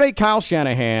 Yesterday, Kyle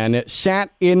Shanahan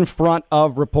sat in front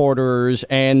of reporters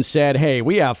and said, hey,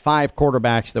 we have 5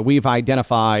 quarterbacks that we've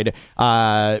identified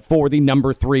for the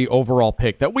number 3 overall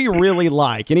pick that we really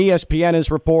like. And ESPN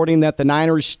is reporting that the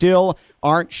Niners still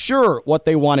aren't sure what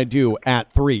they want to do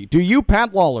at 3. Do you,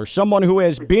 Pat Lawlor, someone who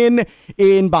has been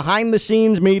in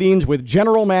behind-the-scenes meetings with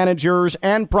general managers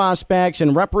and prospects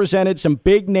and represented some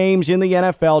big names in the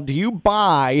NFL, do you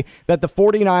buy that the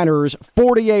 49ers,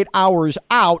 48 hours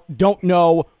out, don't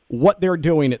know what they're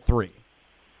doing at 3?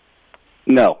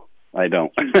 No, I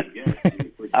don't.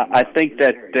 I think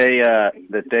that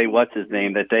they what's his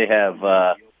name, that they have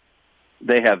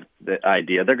the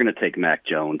idea. They're going to take Mac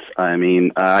Jones. I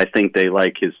mean, I think they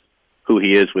like who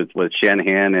he is with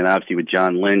Shanahan and obviously with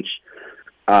John Lynch.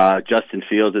 Justin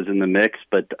Fields is in the mix,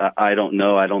 but I don't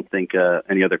know. I don't think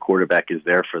any other quarterback is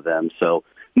there for them. So,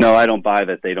 no, I don't buy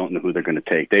that they don't know who they're going to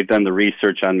take. They've done the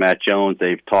research on Matt Jones.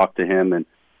 They've talked to him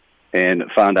and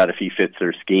found out if he fits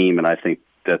their scheme, and I think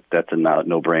that's a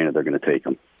no-brainer. They're going to take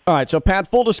him. All right, so Pat,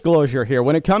 full disclosure here.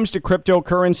 When it comes to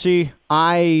cryptocurrency,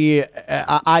 I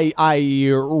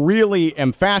really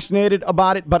am fascinated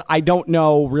about it, but I don't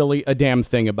know really a damn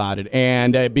thing about it.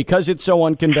 And because it's so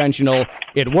unconventional,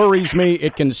 it worries me,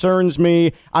 it concerns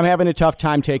me. I'm having a tough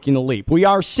time taking the leap. We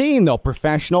are seeing, though,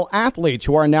 professional athletes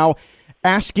who are now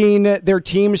asking their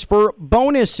teams for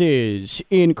bonuses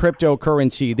in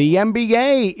cryptocurrency. The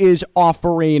NBA is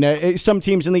offering, some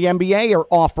teams in the NBA are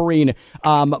offering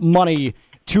money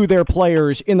to their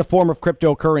players in the form of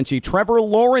cryptocurrency. Trevor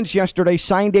Lawrence yesterday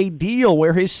signed a deal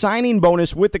where his signing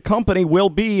bonus with the company will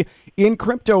be in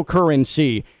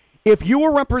cryptocurrency. If you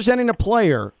were representing a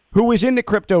player who was into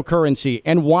cryptocurrency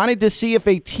and wanted to see if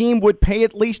a team would pay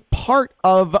at least part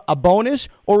of a bonus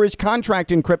or his contract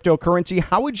in cryptocurrency,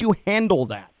 how would you handle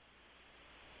that?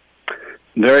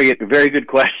 Very good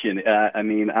question.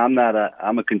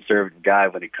 I'm a conservative guy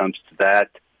when it comes to that.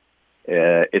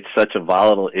 It's such a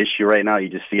volatile issue right now. You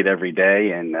just see it every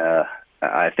day, and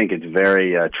I think it's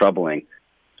very troubling.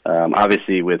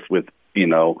 Obviously, with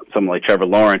someone like Trevor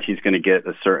Lawrence, he's going to get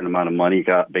a certain amount of money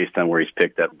based on where he's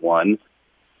picked at one.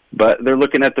 But they're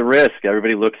looking at the risk.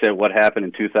 Everybody looks at what happened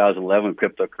in 2011,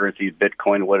 cryptocurrency,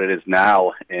 Bitcoin, what it is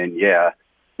now, and yeah,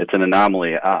 it's an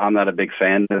anomaly. I'm not a big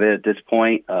fan of it at this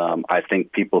point. I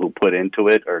think people who put into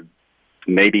it are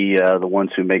maybe the ones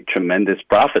who make tremendous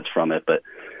profits from it, but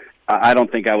I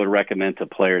don't think I would recommend to a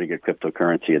player to get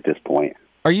cryptocurrency at this point.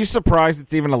 Are you surprised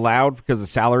it's even allowed because of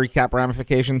salary cap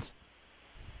ramifications?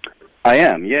 I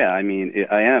am, yeah.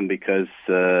 I am because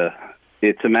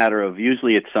it's a matter of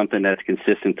usually it's something that's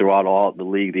consistent throughout all the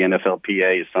league. The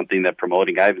NFLPA is something that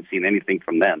promoting. I haven't seen anything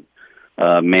from them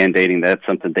mandating that's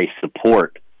something they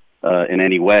support in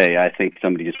any way. I think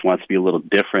somebody just wants to be a little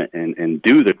different and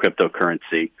do the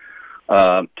cryptocurrency.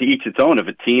 To each its own. If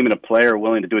a team and a player are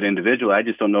willing to do it individually, I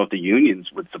just don't know if the unions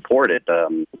would support it.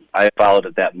 I followed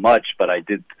it that much, but I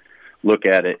did look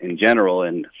at it in general,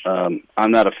 and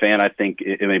I'm not a fan. I think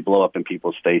it may blow up in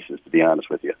people's faces, to be honest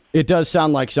with you. It does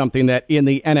sound like something that in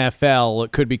the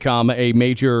NFL could become a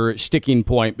major sticking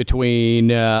point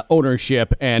between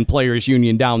ownership and players'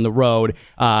 union down the road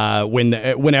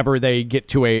whenever they get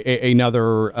to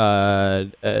another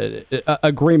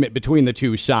agreement between the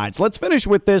two sides. Let's finish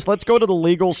with this. Let's go to the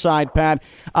legal side, Pat.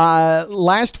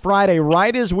 Last Friday,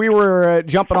 right as we were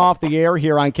jumping off the air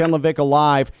here on Ken LaVicka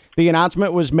Live, the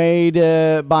announcement was made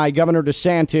by Governor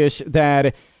DeSantis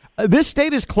that this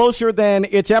state is closer than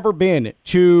it's ever been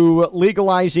to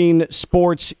legalizing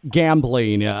sports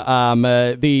gambling.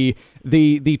 The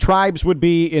tribes would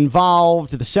be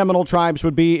involved, the Seminole tribes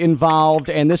would be involved,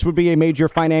 and this would be a major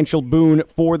financial boon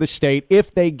for the state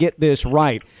if they get this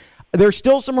right. There's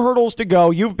still some hurdles to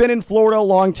go. You've been in Florida a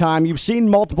long time. You've seen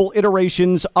multiple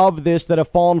iterations of this that have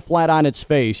fallen flat on its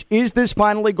face. Is this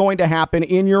finally going to happen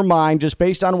in your mind, just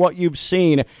based on what you've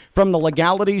seen from the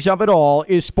legalities of it all?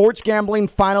 Is sports gambling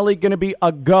finally going to be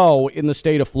a go in the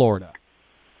state of Florida?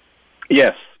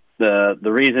 Yes. The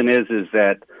reason is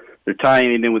that they're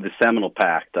tying it in with the Seminole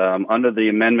Pact. Under the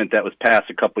amendment that was passed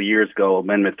a couple years ago,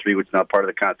 Amendment 3, which is now part of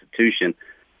the Constitution,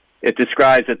 it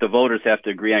describes that the voters have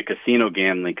to agree on casino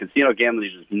gambling. Casino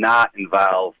gambling does not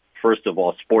involve, first of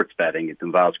all, sports betting. It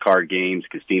involves card games,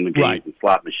 casino games, and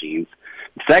slot machines.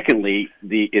 Secondly,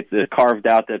 it's carved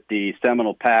out that the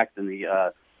Seminole Pact and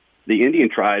the Indian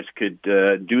tribes could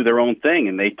do their own thing,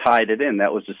 and they tied it in.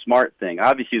 That was a smart thing.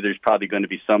 Obviously, there's probably going to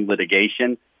be some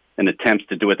litigation and attempts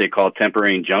to do what they call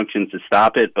temporary injunctions to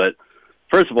stop it, but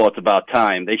first of all, it's about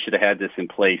time. They should have had this in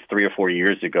place 3 or 4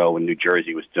 years ago when New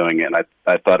Jersey was doing it, and I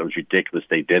thought it was ridiculous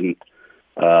they didn't.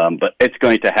 But it's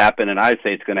going to happen, and I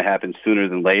say it's going to happen sooner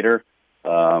than later.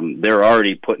 They're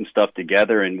already putting stuff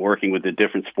together and working with the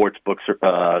different sports books,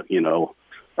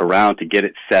 around to get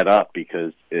it set up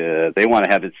because they want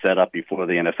to have it set up before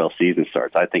the NFL season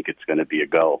starts. I think it's going to be a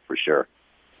go for sure.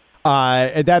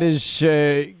 That is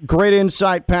great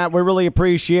insight, Pat. We really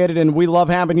appreciate it, and we love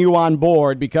having you on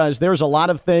board because there's a lot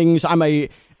of things. I'm a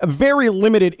very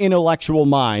limited intellectual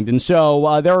mind, and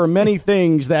so there are many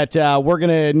things that we're going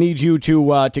to need you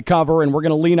to cover, and we're going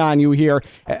to lean on you here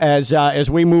as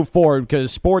we move forward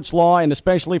because sports law, and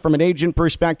especially from an agent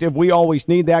perspective, we always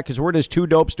need that because we're just two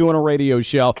dopes doing a radio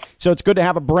show. So it's good to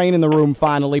have a brain in the room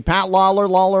finally. Pat Lawlor,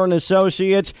 Lawlor and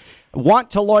Associates.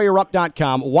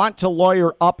 WantToLawyerUp.com,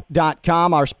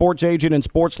 WantToLawyerUp.com, our sports agent and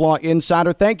sports law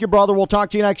insider. Thank you, brother. We'll talk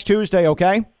to you next Tuesday,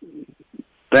 okay?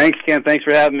 Thanks, Ken. Thanks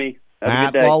for having me.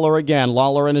 Matt Lawlor again,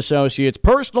 Lawlor and Associates,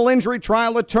 personal injury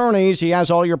trial attorneys. He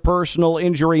has all your personal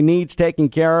injury needs taken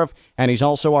care of, and he's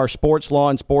also our sports law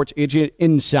and sports agent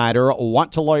insider.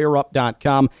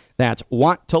 WantToLawyerUp.com. That's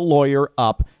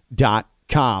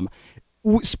WantToLawyerUp.com.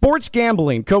 sports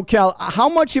gambling, Kokell, how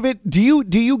much of it do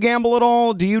you gamble at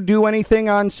all? Do you do anything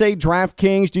on, say,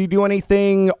 DraftKings? Do you do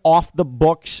anything off the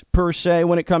books per se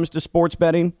when it comes to sports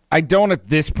betting? I don't at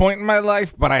this point in my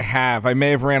life, but I have. I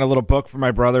may have ran a little book for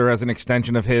my brother as an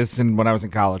extension of his and when I was in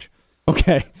college.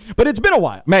 Okay, but it's been a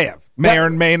while. May have. May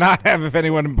or may not have if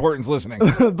anyone important's listening.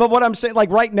 But what I'm saying, like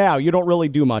right now, you don't really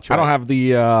do much, right? I don't have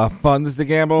the funds to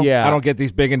gamble. Yeah. I don't get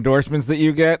these big endorsements that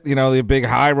you get. You know, the big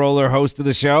high roller host of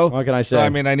the show. What can I say? So, I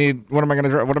mean, what am I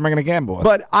going to gamble with?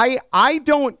 But I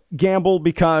don't gamble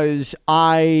because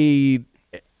I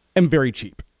am very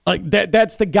cheap. Like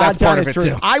that's the God's honest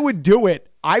truth. I would do it,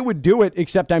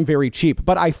 except I'm very cheap.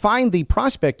 But I find the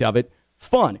prospect of it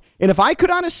fun. And if I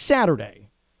could on a Saturday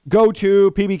go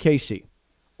to PBKC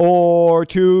or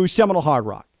to Seminole Hard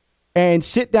Rock and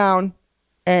sit down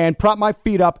and prop my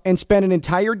feet up and spend an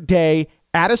entire day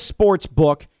at a sports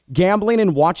book gambling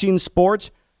and watching sports,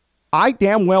 I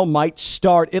damn well might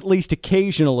start at least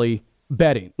occasionally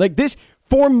betting. Like this,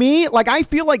 for me, like I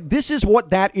feel like this is what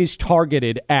that is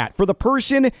targeted at. For the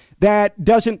person that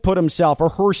doesn't put himself or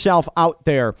herself out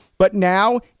there. But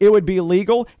now it would be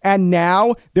legal, and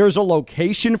now there's a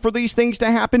location for these things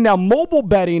to happen. Now, mobile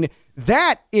betting,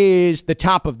 that is the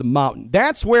top of the mountain.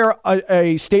 That's where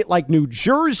a state like New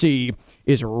Jersey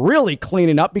is really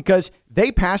cleaning up because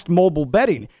they passed mobile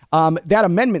betting. That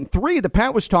Amendment 3 that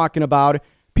Pat was talking about,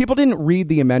 people didn't read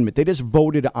the amendment. They just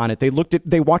voted on it.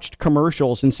 They watched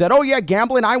commercials and said, oh, yeah,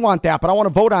 gambling, I want that, but I want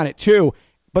to vote on it too.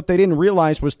 But they didn't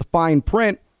realize was the fine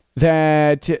print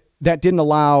that didn't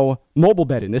allow mobile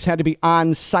betting. This had to be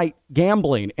on-site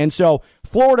gambling. And so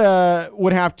Florida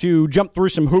would have to jump through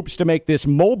some hoops to make this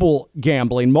mobile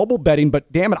gambling, mobile betting. But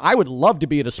damn it, I would love to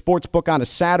be at a sports book on a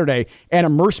Saturday and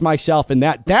immerse myself in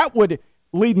that. That would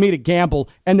lead me to gamble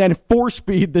and then force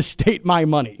feed the state my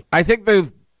money. I think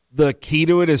the key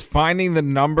to it is finding the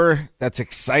number that's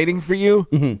exciting for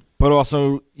you, but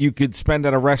also you could spend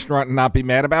at a restaurant and not be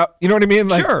mad about. You know what I mean?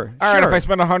 Like, sure. All right, if I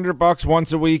spend $100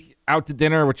 once a week out to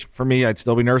dinner, which for me, I'd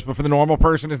still be nervous, but for the normal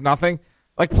person is nothing,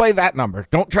 like play that number.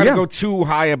 Don't try to go too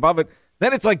high above it.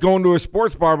 Then it's like going to a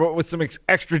sports bar, but with some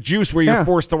extra juice where you're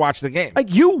forced to watch the game.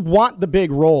 Like you want the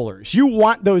big rollers. You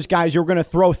want those guys who are going to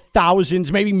throw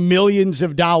thousands, maybe millions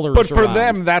of dollars But for around.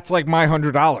 them, that's like my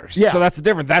 $100. Yeah. So that's the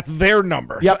difference. That's their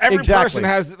number. Yep, so every exactly. person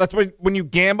has, that's when you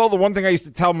gamble, the one thing I used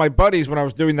to tell my buddies when I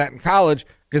was doing that in college,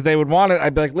 because they would want it,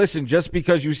 I'd be like, listen, just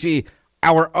because you see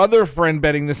our other friend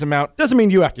betting this amount doesn't mean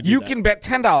you have to do that. Can bet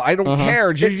 $10. I don't care.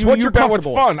 It's what you you're bet what's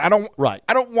comfortable fun. Right.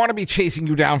 I don't want to be chasing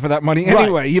you down for that money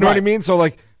anyway. You know what I mean? So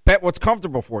like bet what's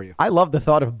comfortable for you. I love the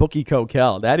thought of Bookie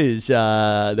Kokell. That is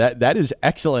that is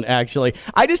excellent, actually.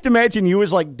 I just imagine you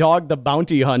as like Dog the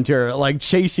Bounty Hunter, like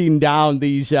chasing down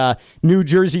these New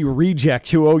Jersey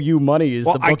rejects who owe you money. The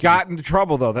bookie. I got into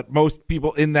trouble, though, that most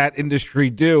people in that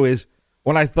industry do, is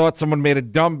when I thought someone made a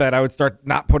dumb bet, I would start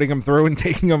not putting them through and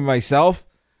taking them myself.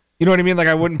 You know what I mean? Like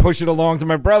I wouldn't push it along to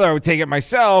my brother. I would take it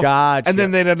myself. Gotcha. And then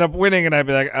they'd end up winning, and I'd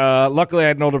be like, luckily I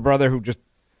had an older brother who just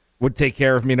would take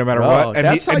care of me no matter what,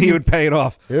 and he would pay it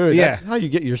off. Dude, that's how you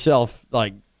get yourself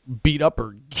like beat up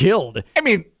or killed. I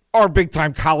mean, our big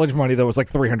time college money though was like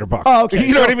 $300. Oh, okay.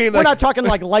 You know what I mean? We're not talking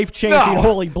like life changing,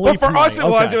 holy bleep. But for us, it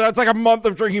was. Okay. That's like a month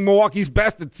of drinking Milwaukee's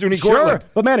Best at SUNY Sure. Cortland.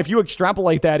 But man, if you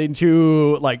extrapolate that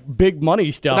into like big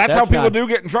money stuff, That's how people do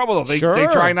get in trouble though. They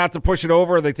try not to push it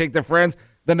over. They take their friends,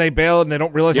 then they bail, and they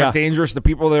don't realize how dangerous the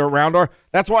people they're around are.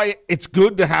 That's why it's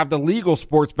good to have the legal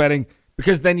sports betting,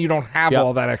 because then you don't have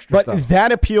all that extra stuff. But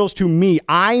that appeals to me.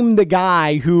 I'm the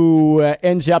guy who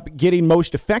ends up getting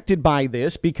most affected by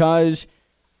this because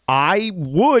I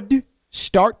would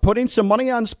start putting some money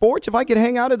on sports if I could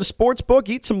hang out at a sports book,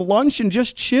 eat some lunch, and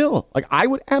just chill. Like, I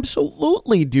would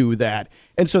absolutely do that.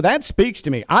 And so that speaks to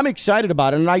me. I'm excited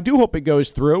about it, and I do hope it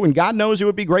goes through, and God knows it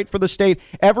would be great for the state.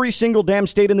 Every single damn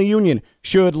state in the union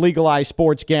should legalize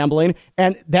sports gambling,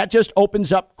 and that just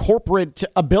opens up corporate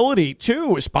ability,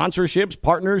 too. Sponsorships,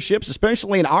 partnerships,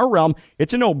 especially in our realm,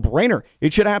 it's a no-brainer.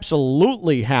 It should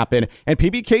absolutely happen, and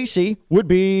PBKC would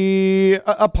be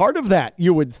a part of that,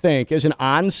 you would think, as an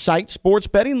on-site sports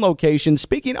betting location.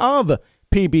 Speaking of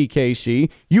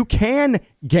PBKC, you can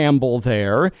gamble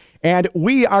there, and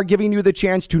we are giving you the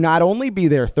chance to not only be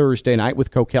there Thursday night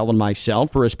with Kokell and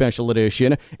myself for a special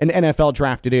edition, an NFL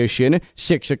Draft Edition,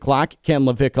 6 o'clock, Ken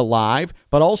LaVicka Live,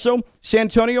 but also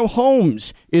Santonio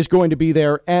Holmes is going to be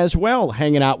there as well,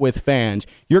 hanging out with fans.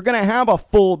 You're going to have a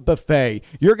full buffet.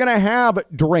 You're going to have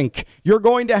drink. You're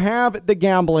going to have the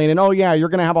gambling, and oh yeah, you're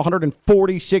going to have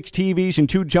 146 TVs and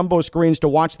 2 jumbo screens to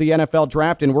watch the NFL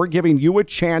Draft, and we're giving you a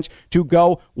chance to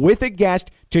go with a guest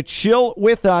to chill with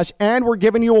with us, and we're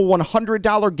giving you a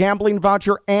 $100 gambling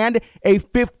voucher and a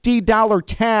 $50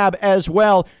 tab as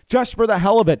well, just for the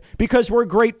hell of it, because we're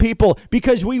great people,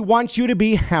 because we want you to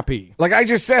be happy. Like I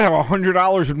just said, how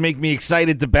 $100 would make me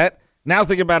excited to bet. Now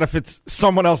think about if it's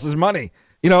someone else's money.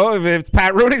 You know, if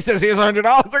Pat Rooney says here's $100, they're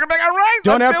going to be like, all right,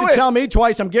 don't have do to tell me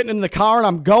twice. I'm getting in the car and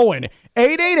I'm going.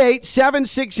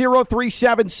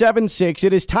 888-760-3776.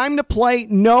 It is time to play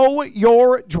Know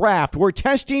Your Draft. We're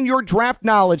testing your draft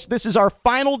knowledge. This is our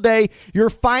final day, your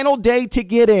final day to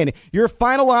get in, your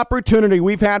final opportunity.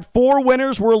 We've had 4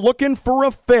 winners. We're looking for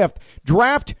a 5th.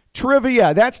 Draft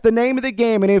Trivia. That's the name of the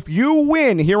game. And if you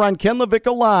win here on Ken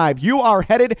LaVicka Live, you are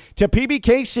headed to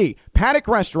PBKC Paddock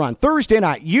Restaurant Thursday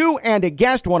night. You and a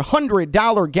guest,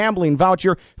 $100 gambling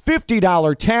voucher,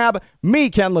 $50 tab. Me,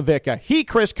 Ken LaVicka. He,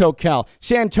 Chris Kokell,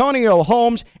 Santonio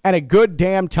Holmes, and a good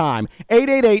damn time.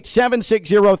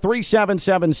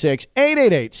 888-760-3776.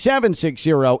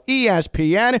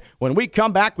 888-760-ESPN. When we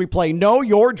come back, we play Know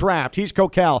Your Draft. He's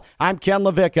Kokell. I'm Ken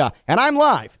LaVicka, and I'm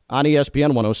live on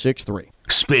ESPN 106.3.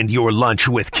 Spend your lunch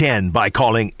with Ken by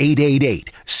calling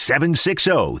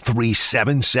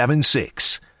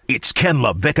 888-760-3776. It's Ken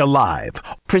LaVicka Live.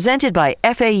 Presented by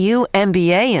FAU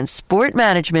MBA and Sport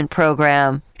Management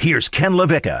Program. Here's Ken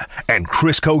LaVicka and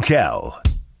Chris Kokell.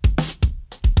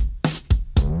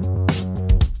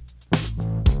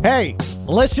 Hey,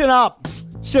 listen up.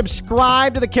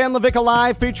 Subscribe to the Ken LaVicka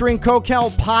Live featuring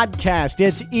Kokell podcast.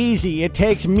 It's easy. It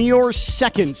takes mere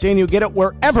seconds, and you get it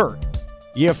wherever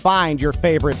you find your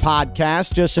favorite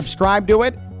podcast. Just subscribe to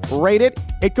it, rate it.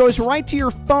 It goes right to your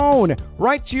phone,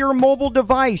 right to your mobile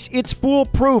device. It's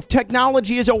foolproof.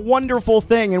 Technology is a wonderful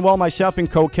thing. And while myself and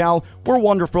Kokell, we're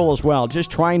wonderful as well. Just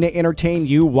trying to entertain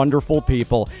you wonderful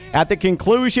people. At the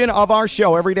conclusion of our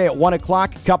show every day at 1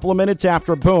 o'clock, a couple of minutes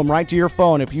after, boom, right to your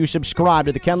phone. If you subscribe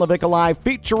to the Ken LaVicka Live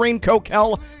featuring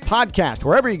Kokell podcast,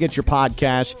 wherever you get your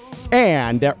podcasts,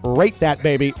 and rate that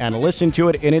baby and listen to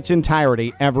it in its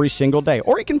entirety every single day.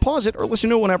 Or you can pause it or listen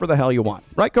to it whenever the hell you want.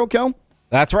 Right, Kokell?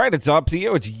 That's right. It's up to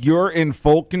you. You're in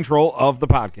full control of the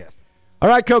podcast. All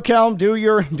right, Kokell, do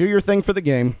your thing for the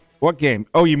game. What game?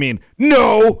 Oh, you mean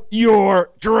Know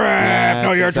Your Draft.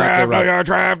 Know Your Draft. Know Your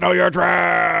Draft. Know Your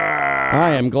Draft.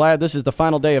 I am glad this is the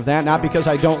final day of that. Not because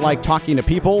I don't like talking to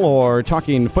people or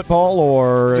talking football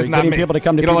or getting people to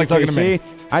come to PBKC. Like talking to me.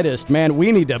 I just, man,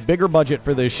 we need a bigger budget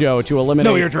for this show to eliminate.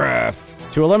 Know Your Draft.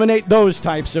 To eliminate those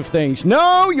types of things.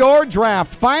 Know Your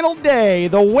Draft. Final day.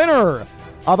 The winner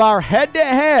of our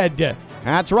head-to-head.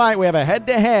 That's right, we have a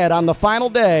head-to-head on the final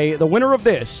day. The winner of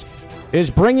this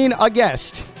is bringing a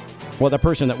guest, well, the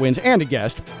person that wins and a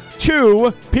guest,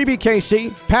 to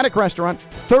PBKC Paddock Restaurant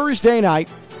Thursday night.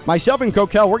 Myself and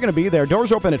Kokell, we're going to be there.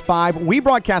 Doors open at 5. We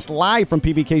broadcast live from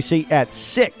PBKC at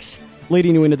 6,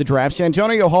 leading you into the draft.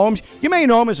 Santonio Holmes, you may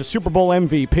know him as a Super Bowl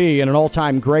MVP and an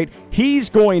all-time great.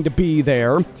 He's going to be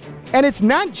there. And it's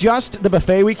not just the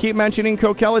buffet we keep mentioning,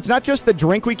 Kokell. It's not just the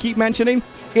drink we keep mentioning.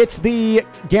 It's the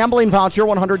gambling voucher,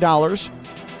 $100,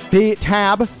 the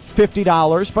tab,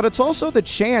 $50, but it's also the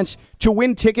chance to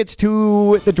win tickets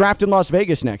to the draft in Las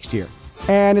Vegas next year.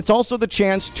 And it's also the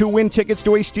chance to win tickets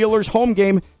to a Steelers home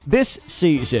game this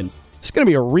season. It's going to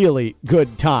be a really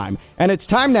good time. And it's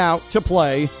time now to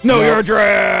play Know Your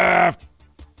Draft.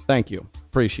 Thank you.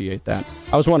 Appreciate that.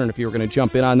 I was wondering if you were going to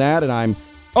jump in on that, and I'm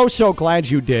so glad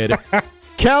you did.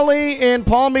 Kelly in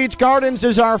Palm Beach Gardens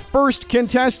is our first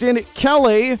contestant.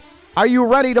 Kelly, are you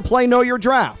ready to play Know Your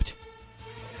Draft?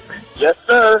 Yes,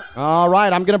 sir. All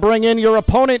right, I'm going to bring in your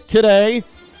opponent today.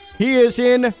 He is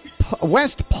in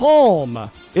West Palm.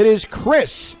 It is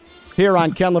Chris here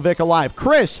on Ken LaVicka Live.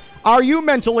 Chris, are you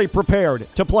mentally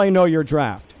prepared to play Know Your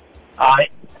Draft? I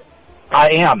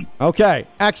am. Okay,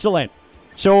 excellent.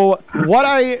 So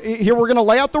here we're going to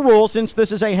lay out the rules since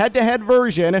this is a head-to-head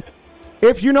version.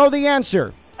 If you know the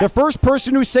answer, the first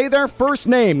person who say their first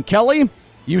name, Kelly,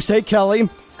 you say Kelly.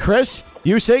 Chris,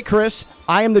 you say Chris.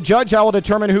 I am the judge. I will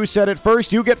determine who said it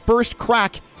first. You get first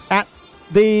crack at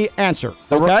the answer.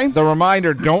 Okay? The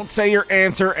reminder, don't say your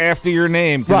answer after your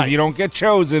name, because if you don't get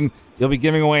chosen, you'll be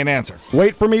giving away an answer.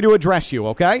 Wait for me to address you,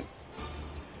 okay?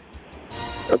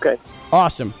 Okay.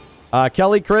 Awesome.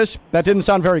 Kelly, Chris, that didn't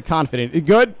sound very confident.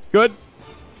 Good? Good?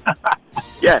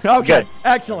 Yeah. Okay. Good.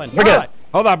 Excellent. We're good. Right.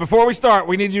 Hold on. Before we start,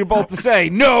 we need you both to say,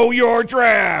 Know Your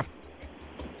Draft.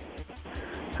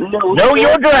 Know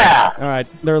Your Draft. All right.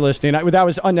 They're listening. That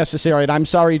was unnecessary, and I'm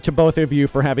sorry to both of you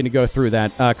for having to go through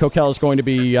that. Kokell is going to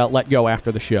be let go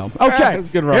after the show. Okay.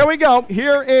 Good run. Here we go.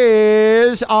 Here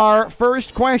is our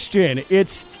first question.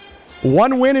 It's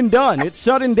one win and done. It's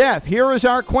sudden death. Here is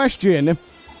our question.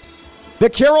 The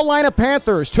Carolina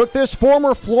Panthers took this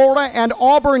former Florida and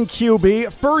Auburn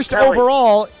QB first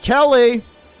overall. Kelly.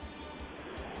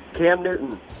 Cam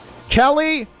Newton.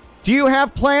 Kelly, do you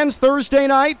have plans Thursday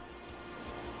night?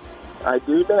 I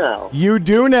do now. You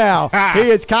do now. He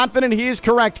is confident he is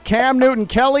correct. Cam Newton.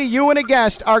 Kelly, you and a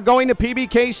guest are going to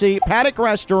PBKC Paddock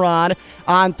Restaurant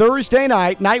on Thursday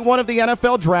night, night one of the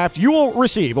NFL Draft. You will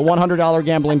receive a $100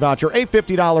 gambling voucher, a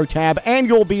 $50 tab, and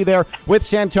you'll be there with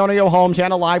Santonio Holmes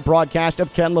and a live broadcast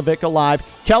of Ken LaVicka Live.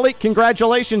 Kelly,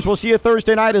 congratulations. We'll see you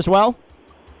Thursday night as well.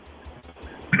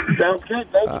 Sounds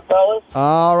good. Thank you, fellas.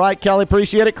 All right, Kelly.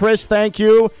 Appreciate it. Chris, thank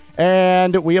you.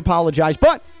 And we apologize.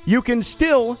 But you can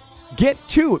still get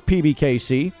to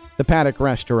PBKC, the Paddock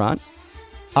Restaurant,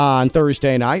 on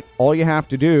Thursday night. All you have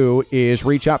to do is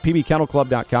reach out,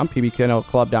 pbkennelclub.com,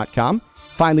 pbkennelclub.com.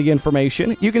 Find the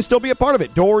information. You can still be a part of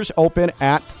it. Doors open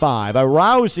at 5. A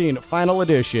rousing final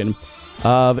edition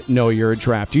of Know Your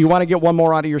Draft. Do you want to get one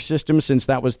more out of your system since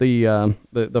that was the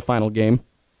final game?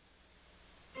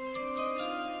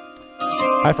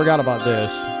 I forgot about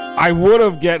this. I would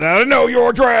have I know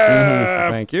your draft.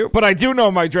 Mm-hmm. Thank you. But I do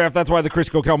know my draft. That's why the Chris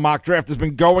Kokell mock draft has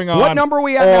been going on. What number are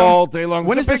we at all now? day long.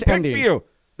 When this is this a big pick ending? for you.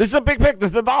 This is a big pick. This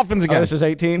is the Dolphins again. Oh, this is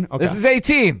 18? Okay. This is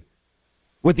 18.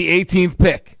 With the 18th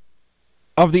pick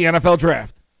of the NFL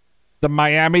draft, the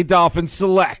Miami Dolphins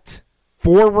select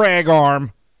for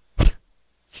Ragarm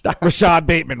Rashad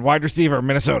Bateman, wide receiver,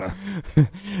 Minnesota.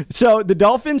 So the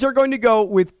Dolphins are going to go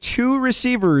with 2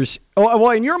 receivers. Oh,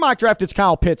 well, in your mock draft, it's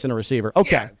Kyle Pitts and a receiver.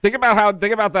 Okay. Yeah, think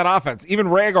about that offense. Even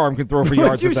Ragarm can throw for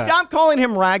yards. Would you with that. stop calling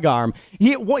him Ragarm?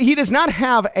 He does not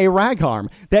have a Ragarm.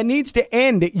 That needs to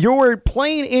end. You're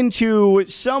playing into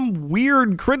some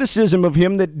weird criticism of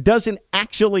him that doesn't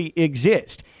actually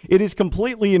exist. It is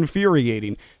completely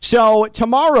infuriating. So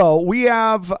tomorrow we've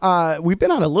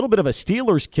been on a little bit of a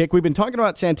Steelers kick. We've been talking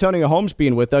about Santonio Holmes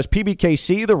being with us.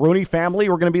 PBKC, the Rooney family,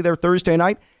 we're going to be there Thursday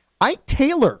night. Ike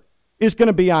Taylor is going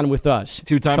to be on with us.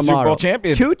 2-time Super Bowl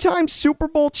champion. 2-time Super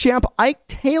Bowl champ Ike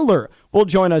Taylor will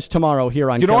join us tomorrow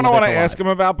here on Do you know what I want to Live. ask him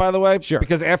about, by the way? Sure.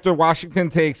 Because after Washington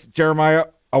takes Jeremiah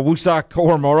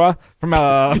Owusu-Koramoah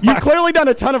from You've clearly done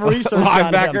a ton of research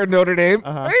linebacker on him. Notre Dame.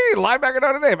 Hey, linebacker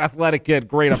Notre Dame. Athletic kid.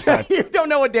 Great upside. You don't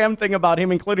know a damn thing about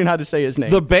him, including how to say his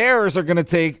name. The Bears are going to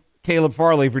take Caleb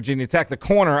Farley, Virginia Tech, the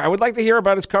corner. I would like to hear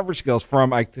about his coverage skills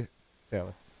from Ike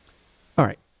Taylor. All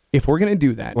right. If we're going to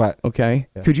do that, okay,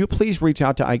 could you please reach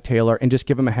out to Ike Taylor and just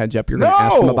give him a heads up? You're going to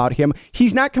ask him about him.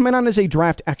 He's not coming on as a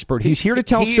draft expert. He's here to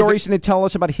tell stories and to tell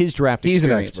us about his draft experience. He's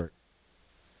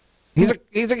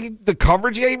an expert. The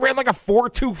coverage. Yeah, he ran like a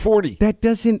 4.2 40.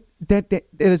 That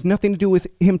has nothing to do with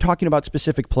him talking about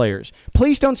specific players.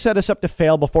 Please don't set us up to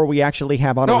fail before we actually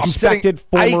have on a respected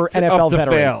former NFL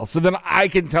veteran. Fail, so then I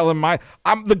can tell him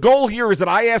the goal here is that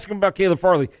I ask him about Caleb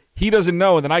Farley. He doesn't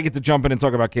know, and then I get to jump in and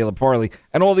talk about Caleb Farley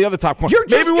and all the other top corners.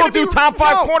 Maybe we'll do top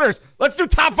 5 corners. Let's do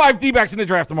top 5 D-backs in the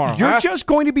draft tomorrow. You're just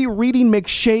going to be reading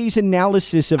McShay's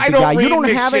analysis of the guy. You don't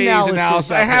have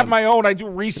analysis. I have my own. I do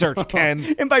research, Ken.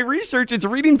 And by research, it's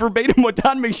reading verbatim what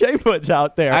Don McShay puts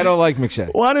out there. I don't like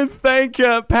McShay. Want to thank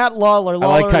Pat Lawlor,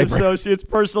 Lawlor Associates,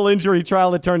 personal injury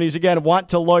trial attorneys. Again,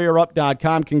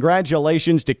 wanttolawyerup.com.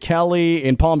 Congratulations to Kelly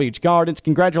in Palm Beach Gardens.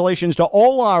 Congratulations to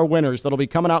all our winners that'll be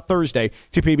coming out Thursday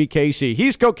to PBKC.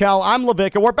 He's Kokell. I'm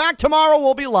LaVicka. We're back tomorrow.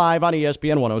 We'll be live on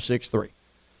ESPN 106.3.